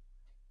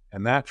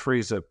 And that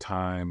frees up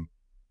time.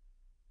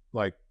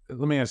 Like,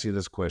 let me ask you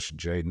this question,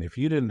 Jaden. If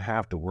you didn't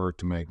have to work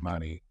to make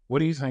money, what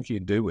do you think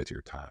you'd do with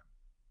your time?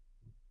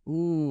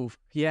 Ooh,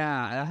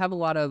 yeah. I have a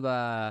lot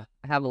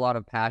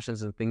of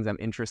passions and things I'm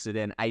interested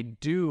in. I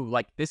do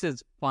like, this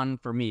is fun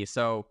for me.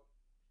 So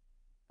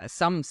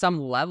some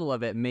level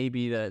of it may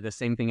be the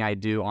same thing I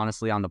do,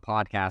 honestly, on the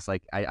podcast.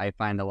 Like I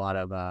find a lot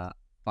of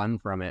fun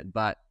from it.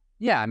 But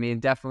yeah, I mean,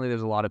 definitely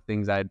there's a lot of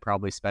things I'd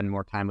probably spend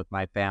more time with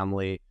my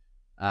family.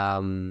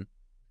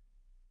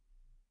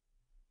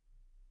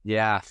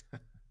 Yeah.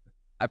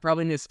 I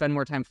probably need to spend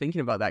more time thinking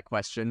about that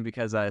question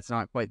because it's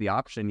not quite the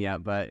option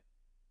yet, but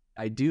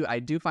I do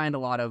find a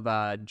lot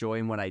of joy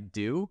in what I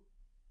do.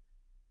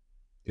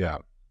 Yeah.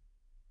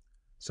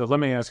 So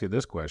let me ask you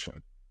this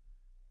question.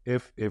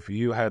 If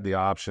you had the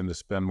option to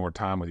spend more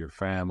time with your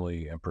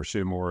family and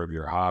pursue more of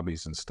your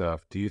hobbies and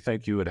stuff, do you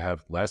think you would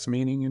have less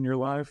meaning in your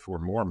life or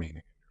more meaning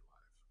in your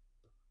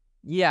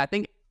life? Yeah, I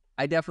think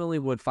I definitely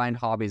would find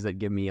hobbies that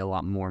give me a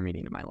lot more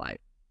meaning in my life,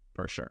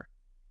 for sure.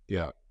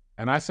 Yeah.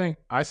 And I think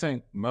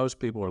most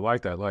people are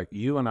like that. Like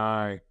you and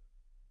I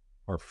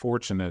are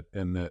fortunate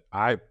in that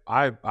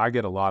I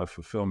get a lot of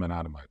fulfillment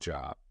out of my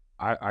job.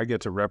 I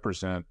get to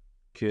represent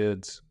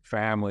kids,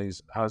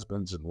 families,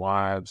 husbands and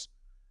wives,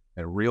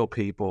 and real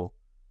people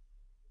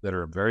that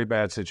are in very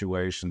bad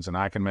situations, and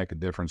I can make a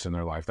difference in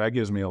their life. That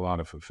gives me a lot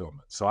of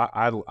fulfillment. So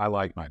I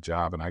like my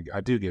job, and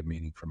I do get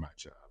meaning from my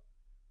job.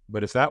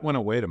 But if that went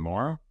away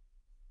tomorrow,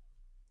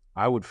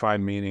 I would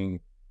find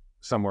meaning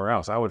somewhere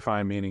else. I would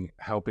find meaning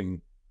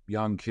helping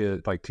young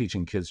kids, like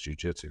teaching kids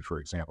jiu-jitsu, for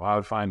example. I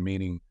would find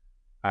meaning.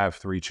 I have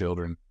 3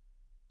 children,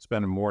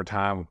 spending more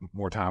time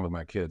with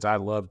my kids. I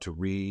love to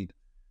read.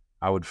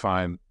 I would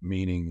find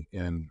meaning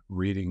in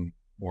reading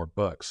more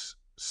books.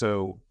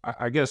 So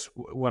I guess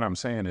what I'm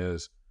saying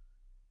is,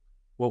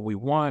 what we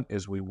want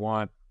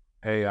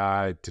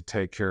AI to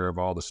take care of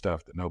all the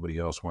stuff that nobody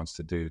else wants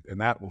to do. And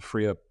that will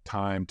free up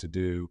time to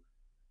do,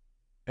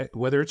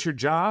 whether it's your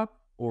job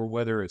or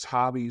whether it's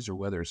hobbies or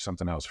whether it's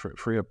something else,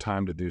 free up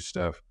time to do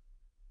stuff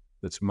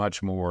that's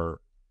much more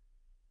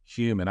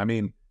human. I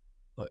mean,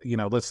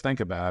 let's think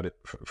about it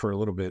for a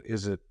little bit.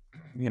 Is it,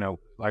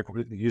 like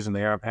using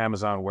the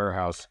Amazon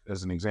warehouse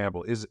as an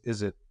example, is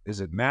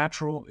it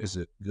natural? Is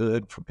it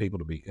good for people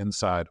to be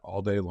inside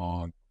all day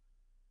long,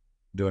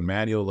 doing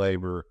manual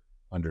labor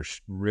under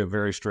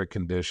very strict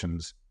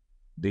conditions,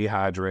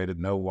 dehydrated,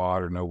 no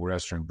water, no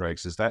restroom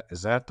breaks? Is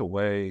that the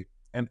way?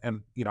 And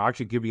I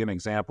could give you an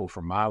example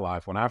from my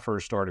life. When I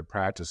first started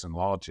practicing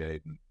law,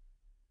 Jaden,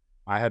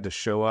 I had to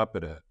show up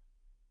at a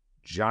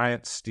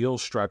giant steel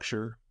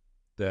structure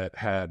that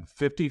had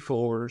 50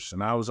 floors,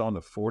 and I was on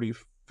the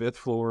 45th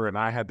floor, and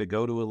I had to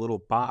go to a little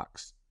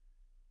box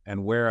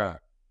and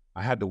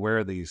I had to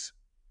wear these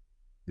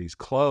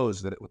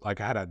clothes that I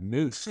had a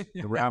noose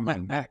around my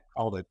neck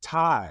called a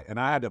tie, and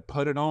I had to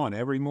put it on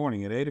every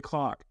morning at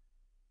 8:00,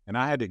 and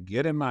I had to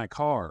get in my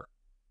car,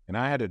 and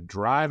I had to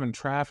drive in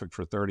traffic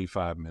for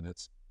 35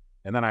 minutes,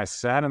 and then I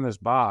sat in this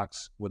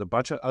box with a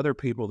bunch of other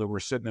people that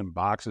were sitting in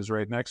boxes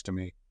right next to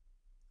me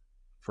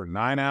for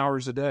 9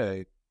 hours a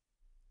day.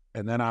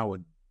 And then I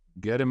would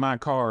get in my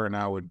car and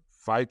I would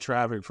fight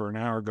traffic for an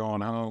hour going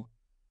home.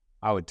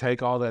 I would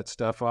take all that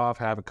stuff off,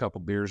 have a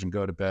couple beers, and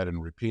go to bed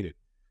and repeat it.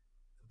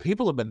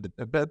 People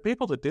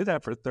that do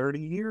that for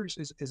 30 years.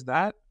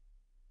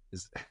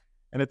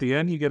 And at the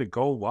end you get a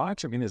gold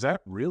watch. I mean, is that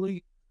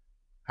really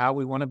how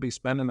we want to be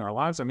spending our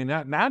lives? I mean,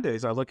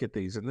 nowadays I look at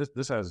these, and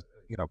this has,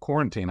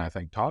 quarantine, I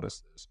think, taught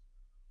us this.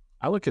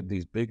 I look at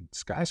these big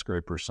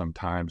skyscrapers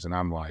sometimes and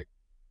I'm like,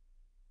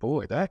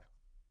 boy,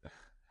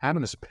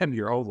 having to spend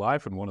your whole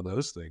life in one of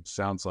those things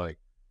sounds like,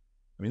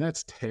 I mean,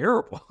 that's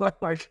terrible.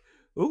 Like,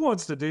 who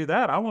wants to do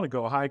that? I want to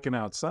go hiking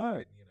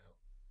outside,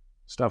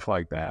 stuff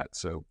like that.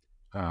 So,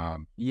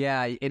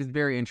 yeah, it is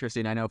very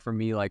interesting. I know for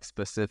me, like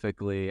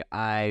specifically,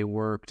 I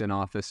worked an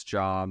office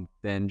job.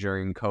 Then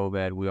during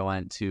COVID, we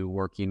went to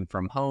working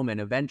from home,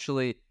 and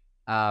eventually,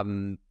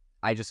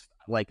 I just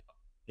like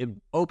it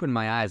opened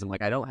my eyes. I'm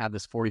like, I don't have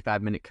this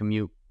 45-minute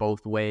commute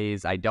both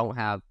ways. I don't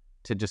have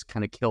to just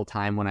kind of kill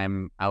time when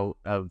I'm out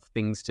of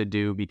things to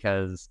do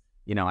because,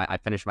 you know, I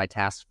finished my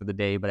tasks for the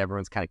day, but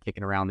everyone's kind of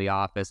kicking around the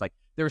office. Like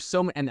there's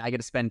so many, and I get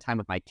to spend time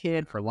with my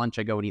kid for lunch.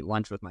 I go and eat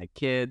lunch with my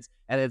kids,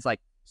 and it's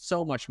like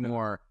so much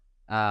more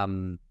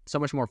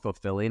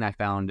fulfilling. I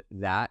found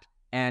that.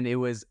 And it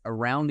was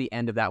around the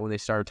end of that when they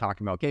started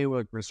talking about, okay,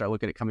 we're going to start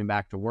looking at coming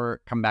back to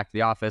work, come back to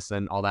the office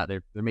and all that.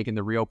 They're making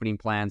the reopening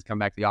plans, come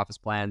back to the office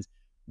plans.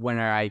 When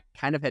I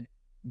kind of had,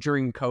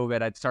 during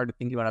COVID, I'd started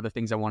thinking about other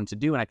things I wanted to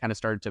do. And I kind of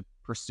started to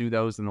pursue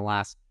those in the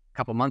last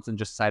couple months and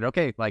just decided,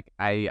 okay, like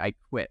I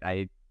quit.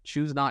 I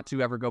choose not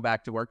to ever go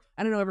back to work.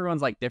 I don't know,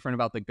 everyone's like different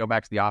about the go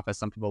back to the office.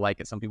 Some people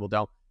like it, some people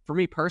don't. For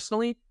me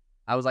personally,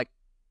 I was like,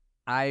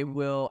 I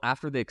will,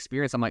 after the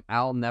experience, I'm like,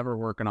 I'll never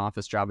work an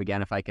office job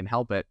again if I can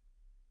help it.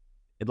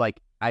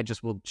 Like, I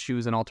just will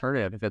choose an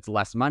alternative. If it's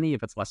less money,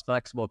 if it's less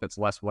flexible, if it's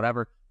less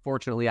whatever.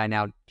 Fortunately, I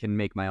now can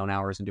make my own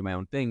hours and do my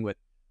own thing with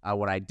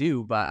what I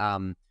do.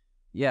 But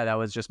yeah, that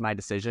was just my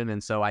decision.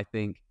 And so I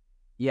think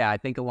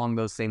along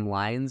those same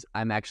lines,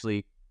 I'm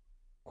actually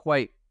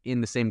quite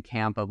in the same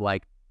camp of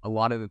like a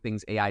lot of the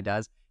things AI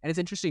does. And it's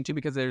interesting too,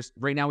 because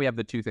right now we have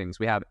the two things.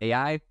 We have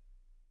AI,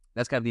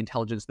 that's kind of the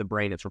intelligence of the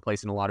brain. It's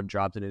replacing a lot of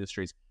jobs and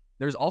industries.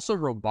 There's also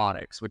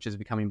robotics, which is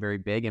becoming very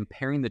big, and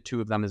pairing the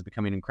two of them is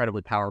becoming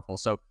incredibly powerful.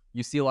 So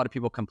you see a lot of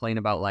people complain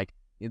about like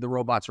the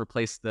robots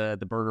replace the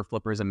burger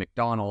flippers at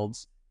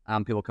McDonald's.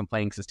 People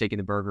complain because it's taking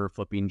the burger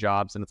flipping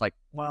jobs, and it's like,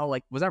 well,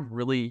 like was that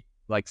really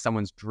like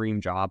someone's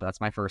dream job?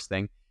 That's my first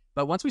thing.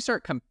 But once we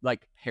start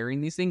like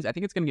pairing these things, I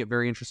think it's going to get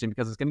very interesting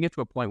because it's going to get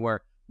to a point where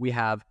we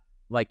have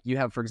like you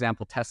have, for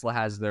example, Tesla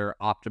has their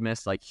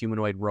Optimus like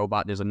humanoid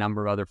robot. There's a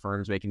number of other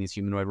firms making these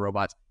humanoid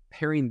robots.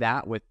 Pairing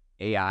that with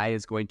AI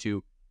is going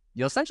to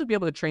you'll essentially be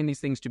able to train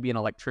these things to be an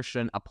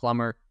electrician, a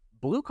plumber.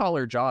 Blue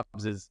collar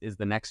jobs is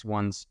the next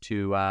ones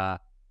to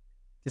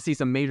see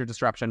some major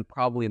disruption,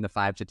 probably in the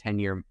 5 to 10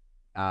 year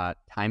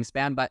time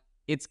span. But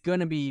it's going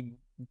to be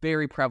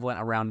very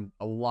prevalent around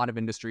a lot of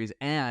industries.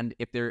 And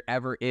if there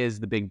ever is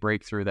the big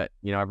breakthrough that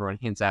everyone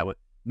hints at with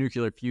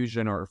nuclear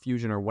fusion or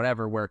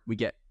whatever, where we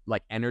get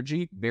like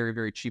energy very,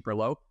 very cheap or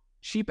low,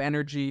 cheap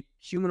energy,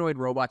 humanoid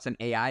robots, and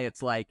AI,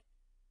 it's like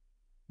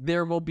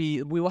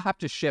we will have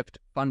to shift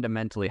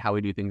fundamentally how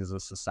we do things as a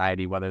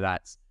society, whether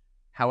that's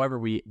however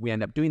we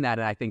end up doing that.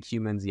 And I think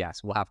humans,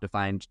 yes, we'll have to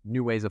find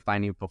new ways of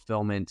finding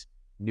fulfillment,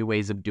 new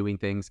ways of doing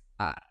things.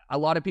 A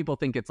lot of people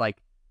think it's like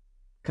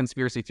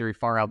conspiracy theory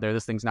far out there.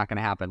 This thing's not going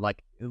to happen.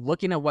 Like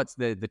looking at what's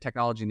the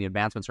technology and the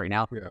advancements right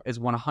now is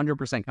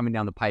 100% coming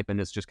down the pipe. And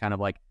it's just kind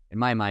of like, in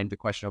my mind, the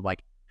question of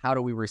like, how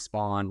do we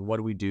respond? What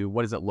do we do?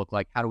 What does it look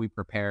like? How do we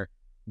prepare?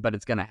 But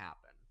it's going to happen.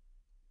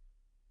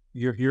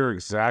 You're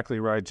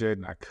exactly right,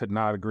 Jaden. I could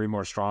not agree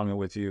more strongly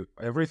with you.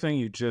 Everything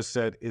you just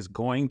said is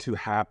going to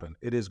happen.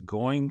 It is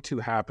going to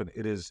happen.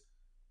 It is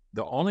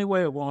the only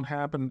way it won't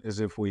happen is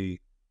if we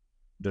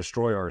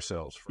destroy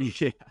ourselves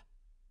first. Yeah.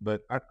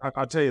 But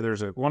I'll tell you,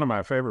 there's one of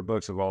my favorite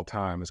books of all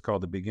time. It's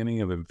called The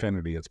Beginning of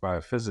Infinity. It's by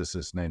a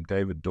physicist named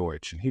David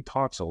Deutsch, and he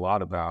talks a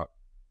lot about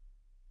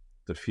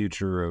the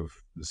future of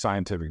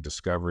scientific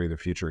discovery, the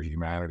future of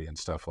humanity, and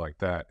stuff like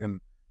that. And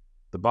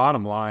the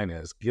bottom line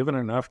is, given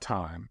enough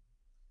time,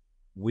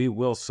 we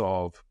will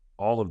solve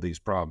all of these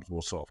problems.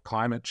 We'll solve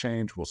climate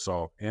change. We'll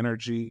solve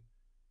energy.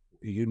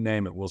 You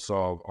name it, we'll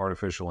solve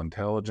artificial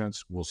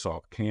intelligence. We'll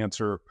solve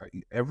cancer.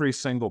 Every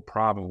single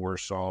problem we're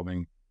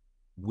solving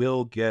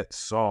will get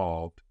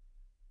solved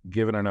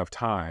given enough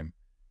time.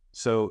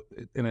 So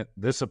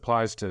this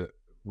applies to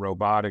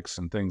robotics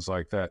and things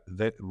like that.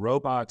 That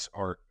robots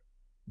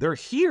they're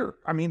here.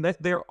 I mean,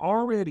 they're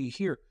already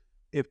here.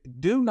 If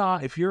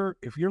you're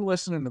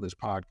listening to this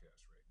podcast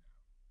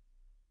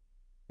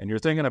and you're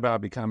thinking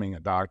about becoming a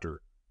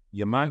doctor,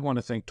 you might want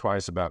to think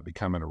twice about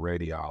becoming a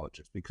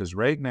radiologist, because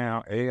right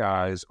now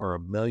AIs are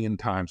 1,000,000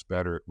 times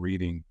better at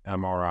reading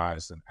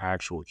MRIs than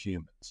actual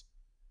humans.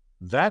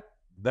 The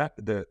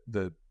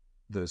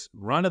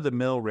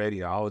run-of-the-mill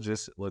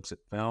radiologist that looks at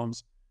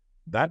films,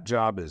 that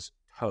job is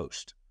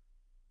toast.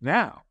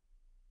 Now,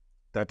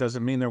 that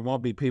doesn't mean there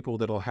won't be people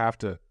that'll have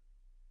to,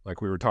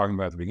 like we were talking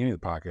about at the beginning of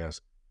the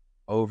podcast,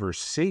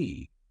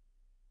 oversee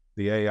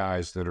the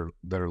AIs that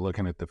are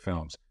looking at the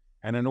films.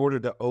 And in order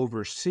to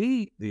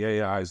oversee the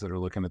AIs that are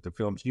looking at the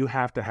films, you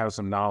have to have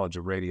some knowledge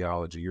of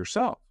radiology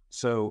yourself.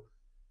 So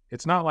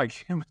it's not like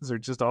humans are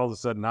just all of a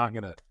sudden not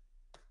going to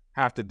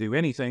have to do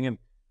anything. And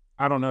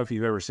I don't know if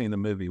you've ever seen the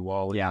movie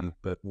WALL-E,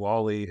 but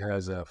WALL-E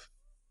has a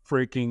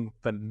freaking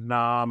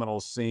phenomenal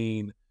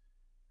scene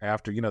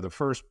after, the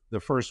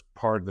first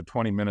part of the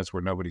 20 minutes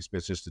where nobody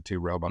spits, just the two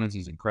robots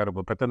is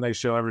incredible. But then they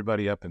show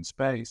everybody up in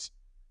space.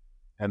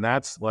 And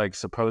that's like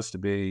supposed to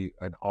be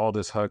an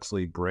Aldous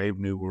Huxley Brave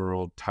New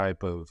World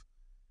type of,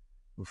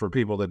 for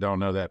people that don't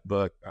know that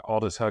book,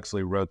 Aldous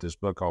Huxley wrote this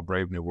book called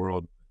Brave New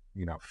World,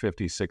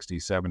 50, 60,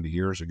 70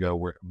 years ago,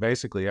 where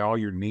basically all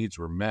your needs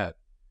were met,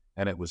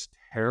 and it was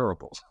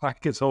terrible.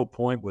 Like his whole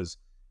point was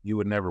you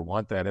would never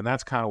want that. And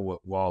that's kind of what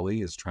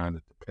WALL-E is trying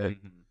to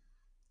depict.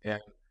 And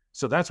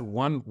so that's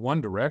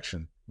one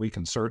direction.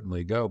 can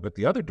certainly go. But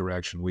the other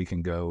direction we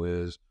can go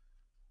is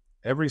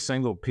every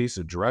single piece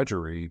of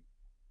drudgery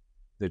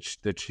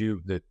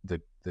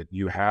that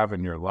you have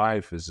in your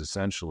life is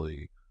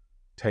essentially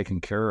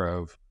taken care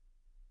of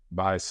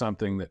by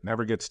something that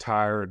never gets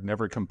tired,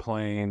 never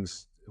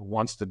complains,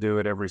 wants to do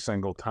it every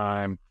single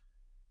time.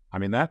 I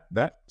mean,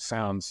 that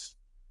sounds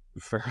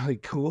fairly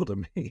cool to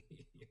me.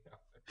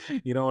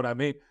 You know what I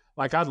mean?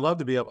 Like, I'd love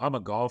to be I'm a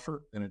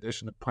golfer in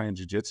addition to playing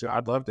jiu-jitsu.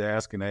 I'd love to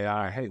ask an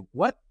AI, hey,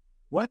 what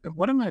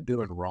am I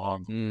doing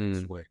wrong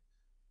this way?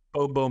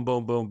 Boom, boom,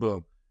 boom, boom,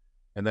 boom.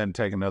 And then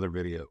take another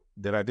video.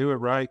 Did I do it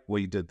right? Well,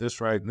 you did this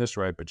right and this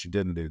right, but you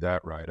didn't do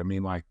that right. I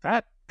mean, like,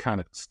 that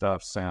kind of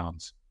stuff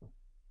sounds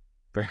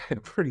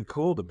pretty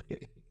cool to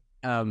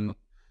me.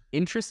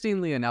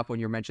 Interestingly enough,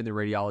 when you mentioned the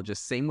radiologist,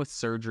 same with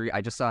surgery.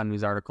 I just saw a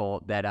news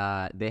article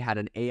that they had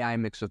an AI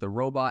mixed with a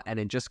robot, and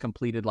it just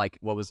completed like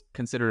what was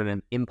considered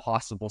an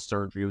impossible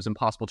surgery. It was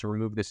impossible to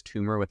remove this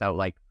tumor without,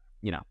 like,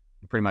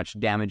 pretty much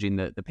damaging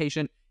the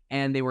patient.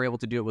 And they were able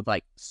to do it with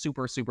like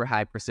super, super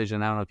high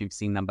precision. I don't know if you've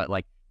seen them, but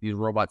like these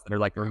robots that are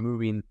like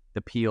removing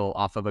the peel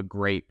off of a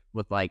grape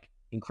with like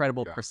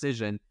incredible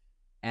precision.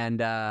 And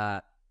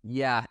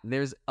yeah,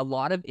 there's a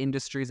lot of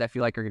industries I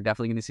feel like are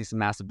definitely going to see some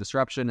massive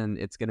disruption, and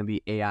it's going to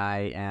be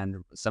AI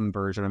and some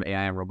version of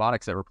AI and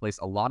robotics that replace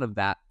a lot of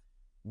that.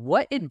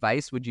 What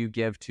advice would you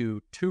give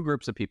to two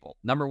groups of people?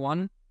 Number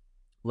one,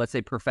 let's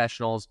say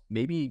professionals,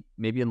 maybe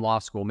in law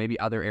school, maybe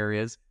other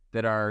areas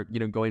that are,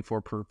 going for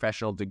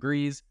professional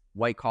degrees,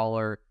 white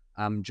collar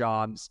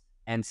jobs,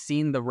 and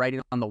seeing the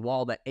writing on the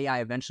wall that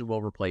AI eventually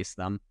will replace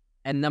them.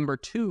 And number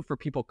two, for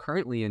people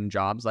currently in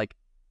jobs, like,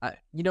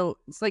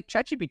 it's like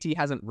ChatGPT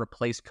hasn't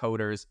replaced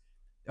coders.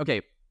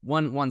 Okay,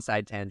 one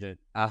side tangent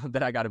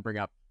that I got to bring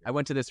up. I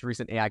went to this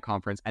recent AI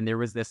conference, and there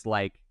was this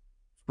like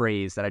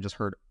phrase that I just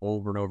heard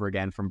over and over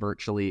again from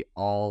virtually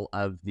all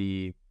of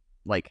the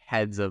like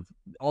heads of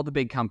all the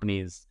big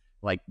companies,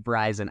 like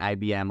Verizon,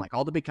 IBM, like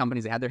all the big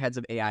companies. They had their heads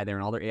of AI there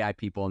and all their AI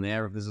people, and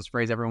there's this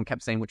phrase everyone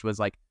kept saying, which was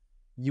like,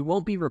 you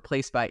won't be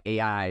replaced by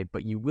AI,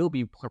 but you will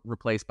be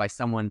replaced by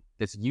someone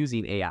that's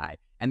using AI.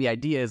 And the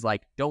idea is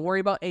like, don't worry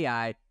about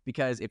AI,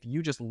 because if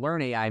you just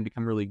learn AI and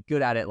become really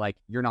good at it, like,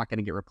 you're not going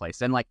to get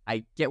replaced. And like,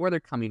 I get where they're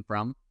coming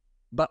from,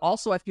 but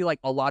also I feel like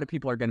a lot of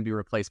people are going to be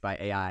replaced by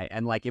AI.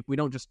 And like, if we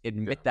don't just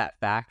admit that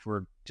fact,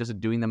 we're just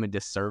doing them a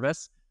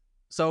disservice.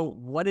 So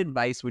what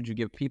advice would you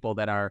give people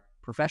that are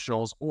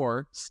professionals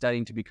or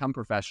studying to become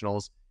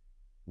professionals,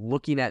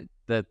 looking at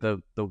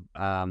the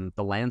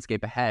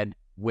landscape ahead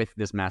with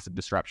this massive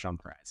disruption on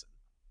the horizon?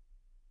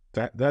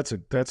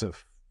 That's a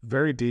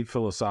very deep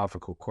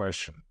philosophical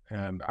question,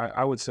 and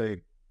I would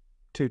say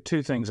two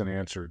things in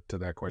answer to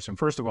that question.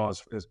 First of all,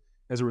 as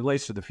it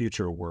relates to the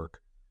future of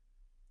work,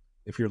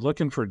 if you're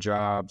looking for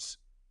jobs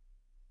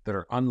that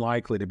are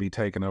unlikely to be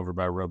taken over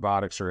by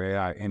robotics or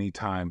AI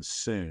anytime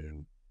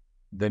soon,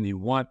 then you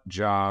want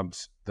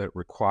jobs that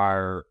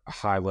require a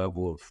high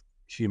level of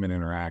human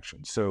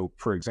interaction. So,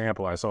 for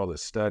example, I saw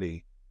this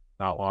study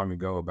not long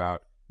ago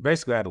about,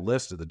 basically I had a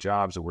list of the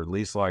jobs that were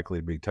least likely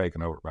to be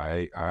taken over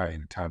by AI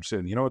anytime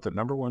soon. You know what the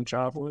number one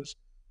job was?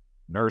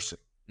 Nursing.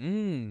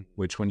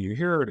 Which, when you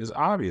hear it, is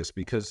obvious,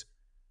 because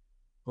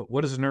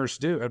what does a nurse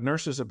do? A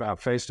nurse is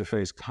about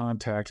face-to-face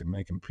contact and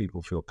making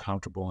people feel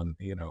comfortable. And,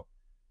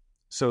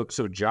 so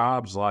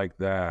jobs like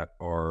that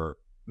are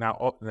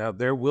now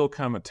there will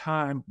come a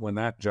time when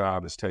that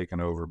job is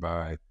taken over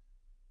by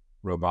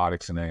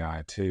robotics and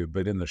AI too.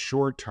 But in the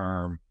short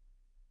term,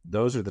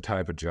 those are the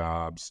type of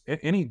jobs,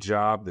 any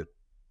job that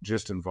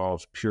just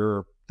involves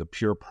the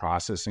pure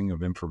processing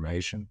of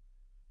information,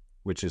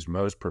 which is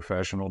most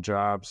professional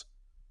jobs,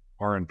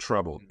 are in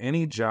trouble.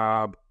 Any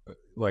job,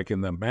 like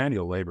in the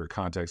manual labor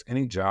context,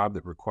 any job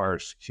that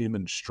requires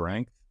human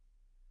strength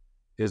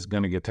is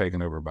going to get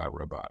taken over by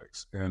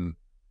robotics. And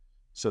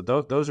so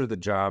those are the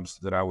jobs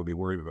that I would be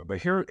worried about.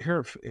 But here,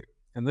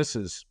 and this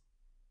is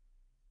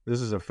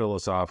a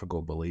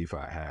philosophical belief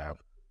I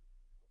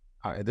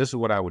have. This is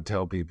what I would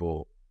tell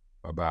people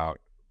about,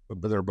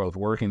 but they're both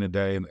working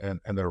today and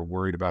they're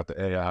worried about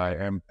the AI,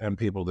 and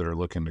people that are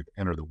looking to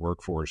enter the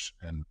workforce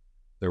and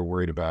they're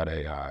worried about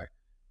AI.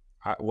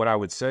 What I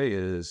would say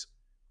is,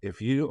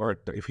 if you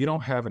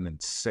don't have an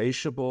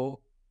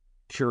insatiable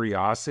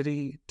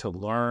curiosity to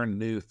learn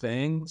new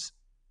things,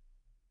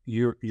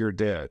 you're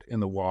dead in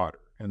the water.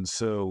 And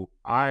so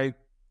I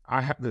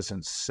have this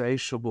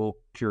insatiable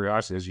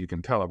curiosity. As you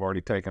can tell, I've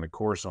already taken a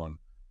course on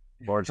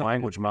large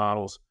language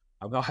models.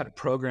 I know how to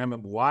program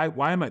them. Why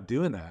am I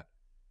doing that?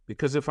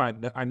 Because if I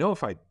know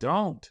if I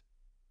don't,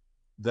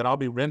 that I'll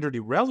be rendered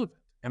irrelevant.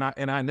 And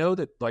I know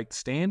that, like,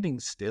 standing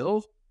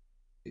still,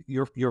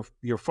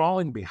 you're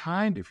falling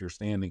behind if you're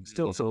standing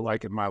still. So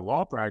like in my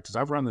law practice,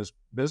 I've run this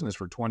business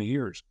for 20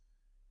 years.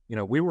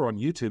 We were on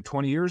YouTube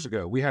 20 years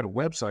ago. We had a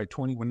website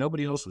when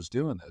nobody else was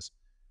doing this.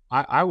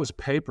 I was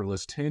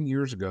paperless 10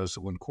 years ago. So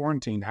when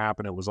quarantine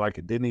happened, it was like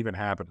it didn't even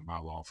happen in my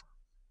law firm.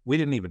 We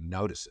didn't even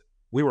notice it.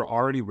 We were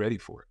already ready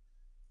for it.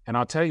 And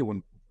I'll tell you,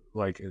 when,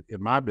 like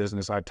in my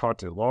business, I talk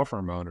to law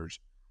firm owners,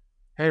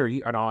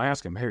 and I'll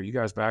ask them, hey, are you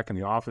guys back in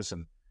the office?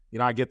 And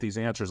I get these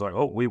answers like,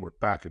 oh, we were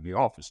back in the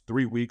office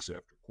 3 weeks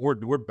after.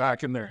 We're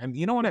back in there. And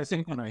you know what I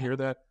think when I hear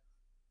that?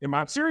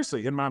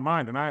 Seriously, in my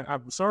mind, and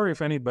I'm sorry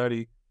if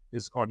anybody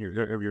is of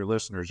your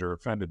listeners are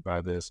offended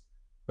by this,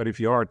 but if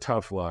you are,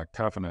 tough luck,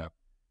 toughen up.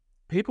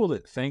 People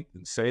that think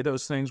and say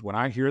those things, when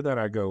I hear that,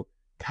 I go,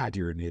 God,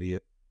 you're an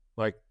idiot.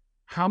 Like,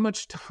 how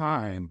much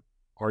time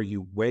are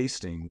you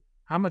wasting?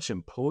 How much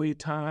employee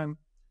time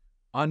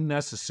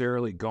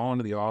unnecessarily going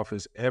to the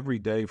office every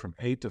day from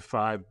 8 to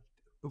 5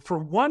 for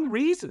one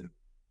reason,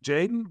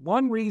 Jaden,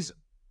 one reason,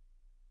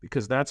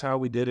 because that's how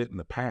we did it in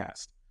the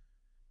past.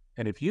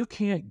 And if you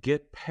can't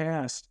get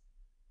past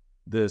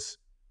this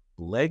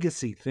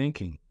legacy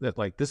thinking that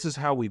like this is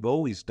how we've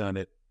always done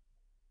it,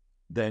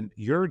 then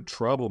you're in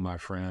trouble, my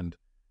friend.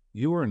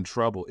 You are in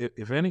trouble.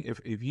 If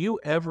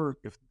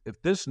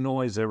this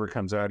noise ever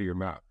comes out of your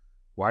mouth,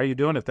 why are you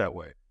doing it that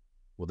way?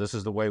 Well, this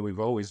is the way we've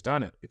always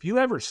done it. If you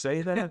ever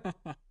say that,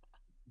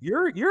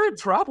 you're in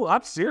trouble.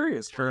 I'm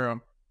serious.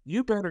 True.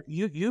 You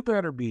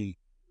better be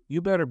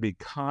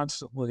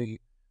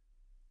constantly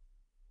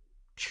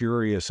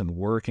curious and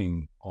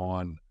working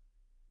on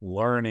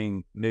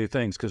learning new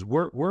things, because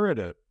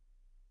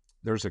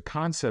there's a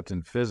concept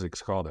in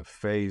physics called a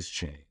phase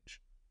change,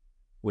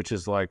 which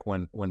is like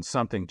when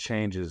something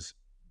changes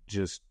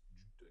just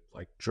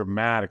like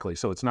dramatically.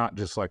 So it's not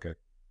just like a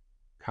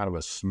kind of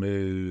a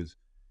smooth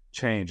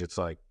change. It's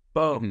like,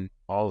 boom,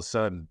 all of a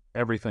sudden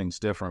everything's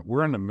different.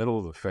 We're in the middle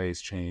of a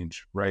phase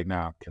change right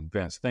now,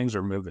 convinced. Things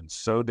are moving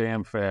so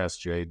damn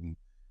fast, Jaden.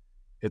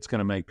 It's going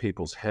to make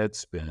people's heads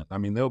spin. I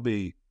mean, it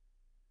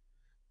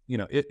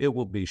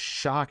will be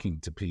shocking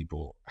to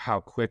people how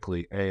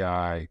quickly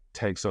AI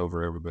takes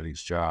over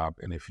everybody's job.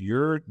 And if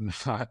you're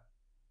not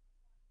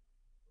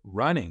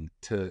running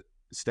to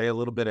stay a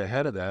little bit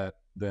ahead of that,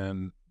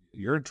 then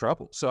you're in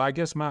trouble. So I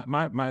guess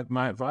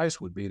my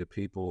advice would be to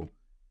people,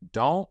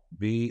 don't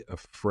be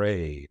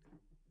afraid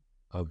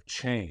of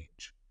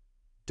change.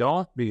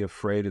 Don't be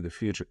afraid of the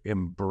future.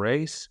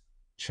 Embrace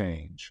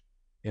change.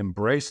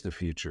 Embrace the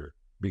future,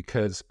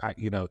 because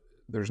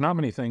there's not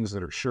many things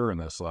that are sure in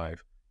this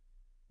life.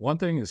 One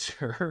thing is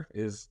sure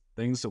is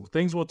things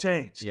will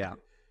change. Yeah.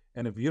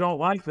 And if you don't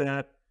like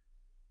that,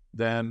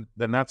 then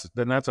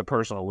that's a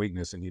personal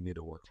weakness and you need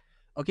to work.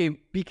 Okay,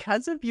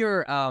 because of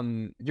your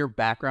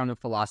background in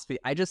philosophy,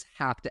 I just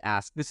have to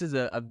ask, this is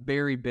a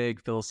very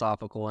big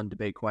philosophical and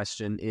debate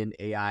question in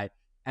AI,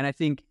 and I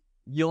think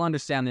you'll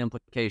understand the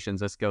implications.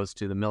 This goes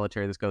to the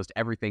military, this goes to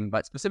everything,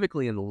 but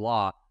specifically in the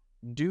law,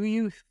 do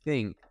you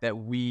think that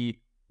we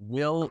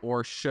will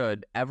or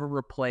should ever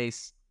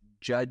replace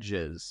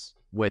judges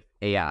with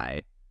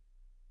AI?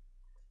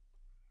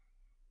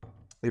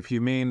 If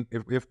you mean,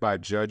 if by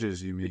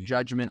judges you mean the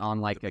judgment on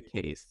like a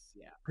case,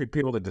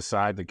 people to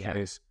decide the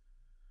case.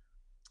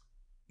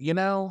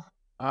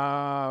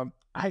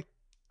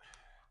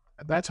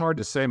 That's hard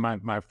to say.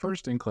 My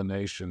first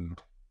inclination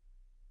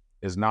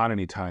is not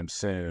anytime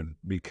soon,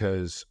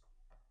 because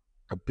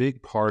a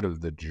big part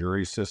of the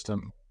jury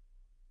system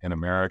in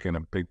America and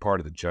a big part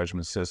of the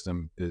judgment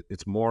system,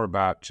 it's more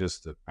about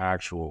just the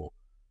actual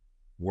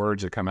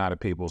words that come out of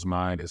people's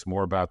mind. It's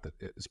more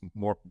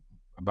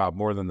about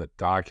more than the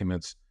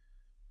documents.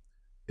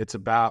 It's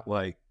about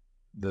like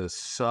the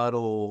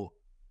subtle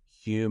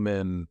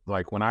human,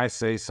 like when I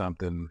say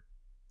something,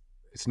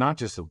 it's not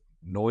just a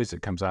noise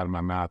that comes out of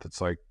my mouth.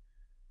 It's like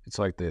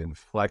the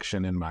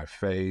inflection in my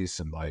face,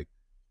 and like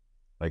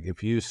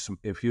if you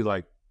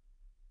like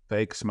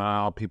fake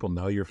smile, people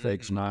know you're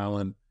fake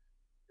smiling.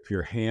 If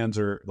your hands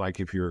are like,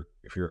 if you're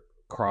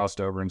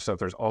crossed over and stuff,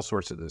 there's all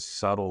sorts of this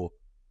subtle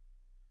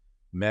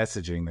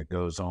messaging that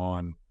goes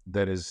on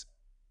that is,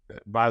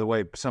 by the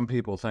way, some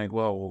people think,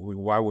 well,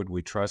 why would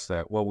we trust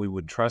that? Well, we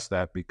would trust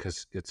that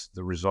because it's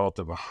the result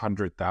of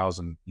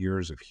 100,000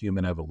 years of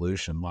human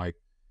evolution. Like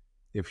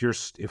if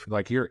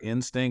your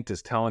instinct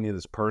is telling you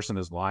this person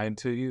is lying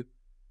to you,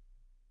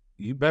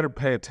 you better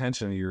pay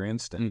attention to your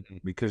instinct,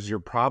 because you're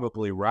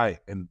probably right.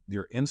 And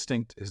your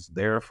instinct is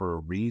there for a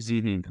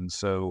reason. And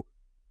so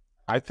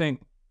I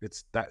think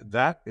it's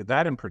that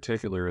in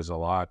particular is a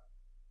lot,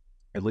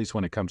 at least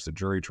when it comes to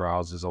jury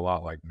trials, is a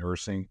lot like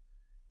nursing.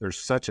 There's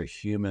such a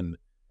human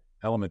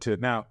element to it.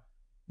 Now,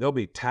 there'll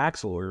be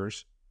tax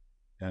lawyers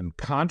and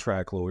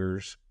contract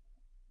lawyers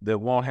that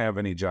won't have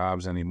any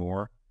jobs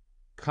anymore.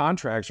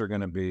 Contract lawyers are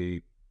going to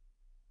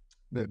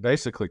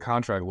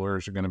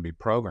be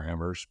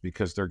programmers,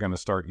 because they're going to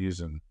start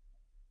using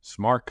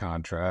smart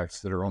contracts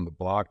that are on the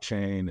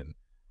blockchain and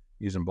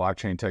using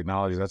blockchain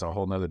technology. That's a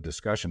whole nother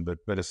discussion.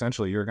 But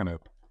essentially, you're going to,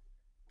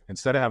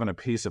 instead of having a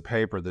piece of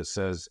paper that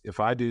says, if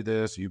I do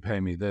this, you pay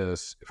me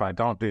this. If I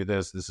don't do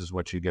this, this is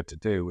what you get to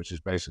do, which is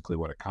basically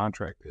what a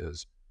contract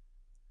is.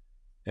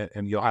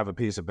 And you'll have a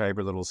piece of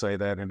paper that'll say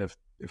that. And if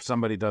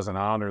somebody doesn't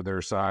honor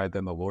their side,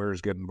 then the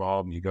lawyers get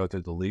involved and you go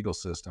through the legal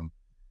system.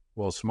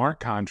 Well, a smart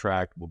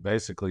contract will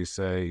basically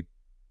say,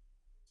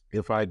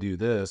 if I do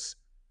this,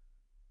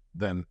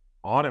 then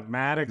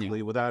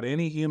automatically, without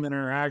any human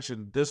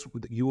interaction,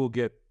 you will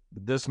get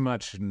this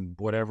much, and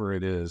whatever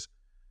it is.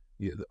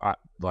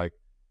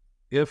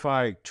 if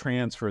I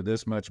transfer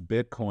this much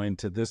Bitcoin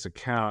to this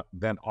account,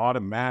 then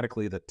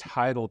automatically the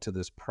title to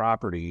this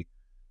property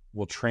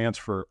will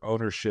transfer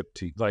ownership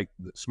to, like,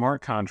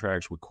 smart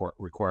contracts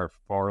require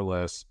far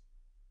less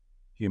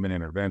human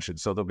intervention.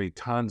 So there'll be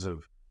tons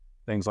of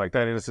things like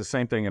that. And it's the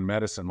same thing in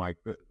medicine, like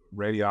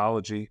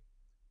radiology.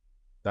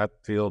 That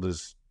field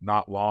is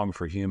not long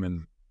for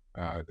humans,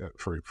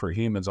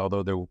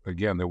 although there will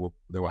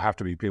have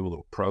to be people that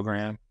will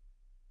program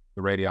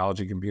the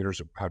radiology computers,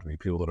 there have to be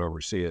people that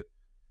oversee it.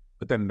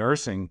 But then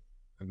nursing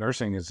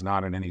is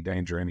not in any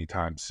danger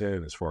anytime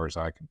soon, as far as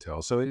I can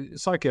tell. So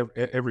it's like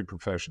every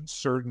profession.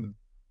 Certain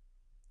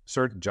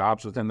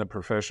jobs within the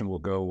profession will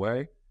go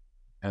away,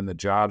 and the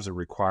jobs that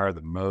require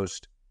the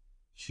most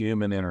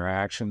human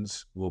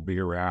interactions will be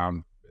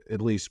around,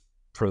 at least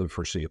for the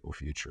foreseeable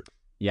future.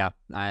 Yeah,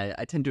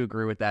 I tend to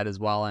agree with that as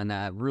well, and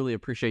I really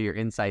appreciate your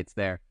insights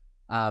there.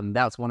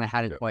 That's one I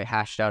hadn't quite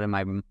hashed out in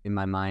my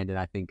mind, and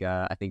I think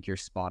you're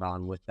spot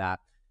on with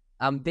that.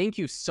 Thank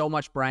you so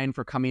much, Brian,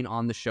 for coming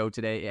on the show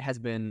today. It has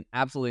been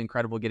absolutely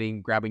incredible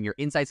grabbing your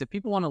insights. If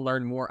people want to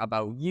learn more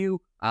about you,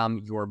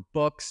 your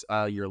books,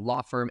 your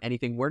law firm,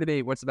 anything,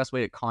 what's the best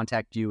way to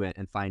contact you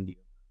and find you?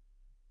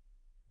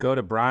 Go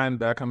to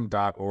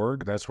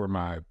brianbeckcom.org. That's where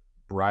my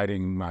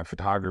writing, my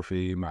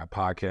photography, my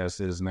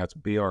podcast is, and that's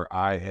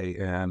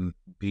BrianBeckcom,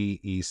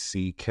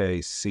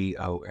 Beckcom.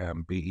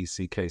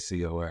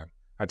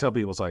 I tell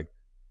people it's like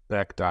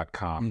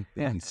Beck.com,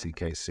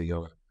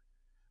 Beckcom.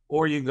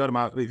 Or you can go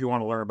to if you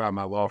want to learn about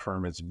my law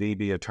firm, it's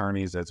VB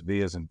Attorneys. That's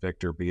V as in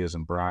Victor, B as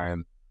in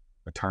Brian,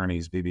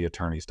 Attorneys,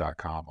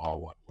 VBAttorneys.com,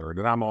 all one word.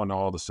 And I'm on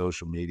all the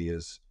social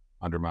medias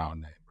under my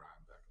own name, Brian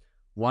Beck.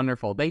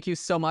 Wonderful. Thank you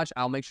so much.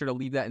 I'll make sure to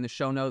leave that in the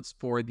show notes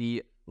for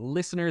the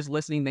listeners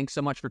listening. Thanks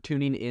so much for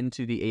tuning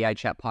into the AI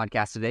Chat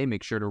podcast today.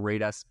 Make sure to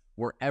rate us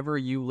wherever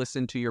you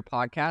listen to your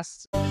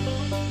podcasts.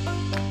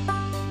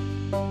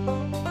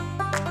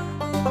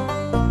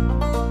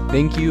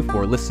 Thank you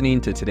for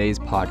listening to today's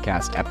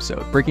podcast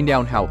episode, breaking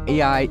down how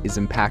AI is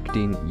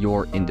impacting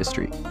your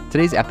industry.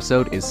 Today's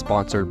episode is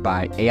sponsored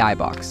by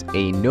AIbox,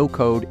 a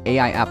no-code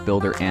AI app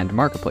builder and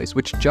marketplace,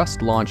 which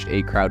just launched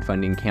a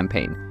crowdfunding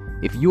campaign.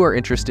 If you are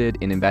interested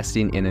in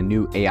investing in a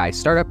new AI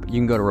startup, you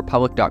can go to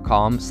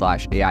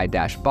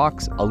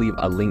republic.com/AI-box. I'll leave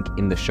a link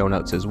in the show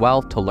notes as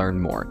well to learn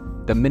more.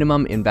 The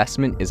minimum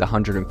investment is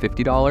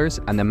 $150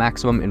 and the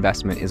maximum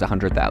investment is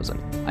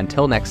 $100,000.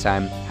 Until next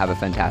time, have a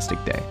fantastic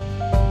day.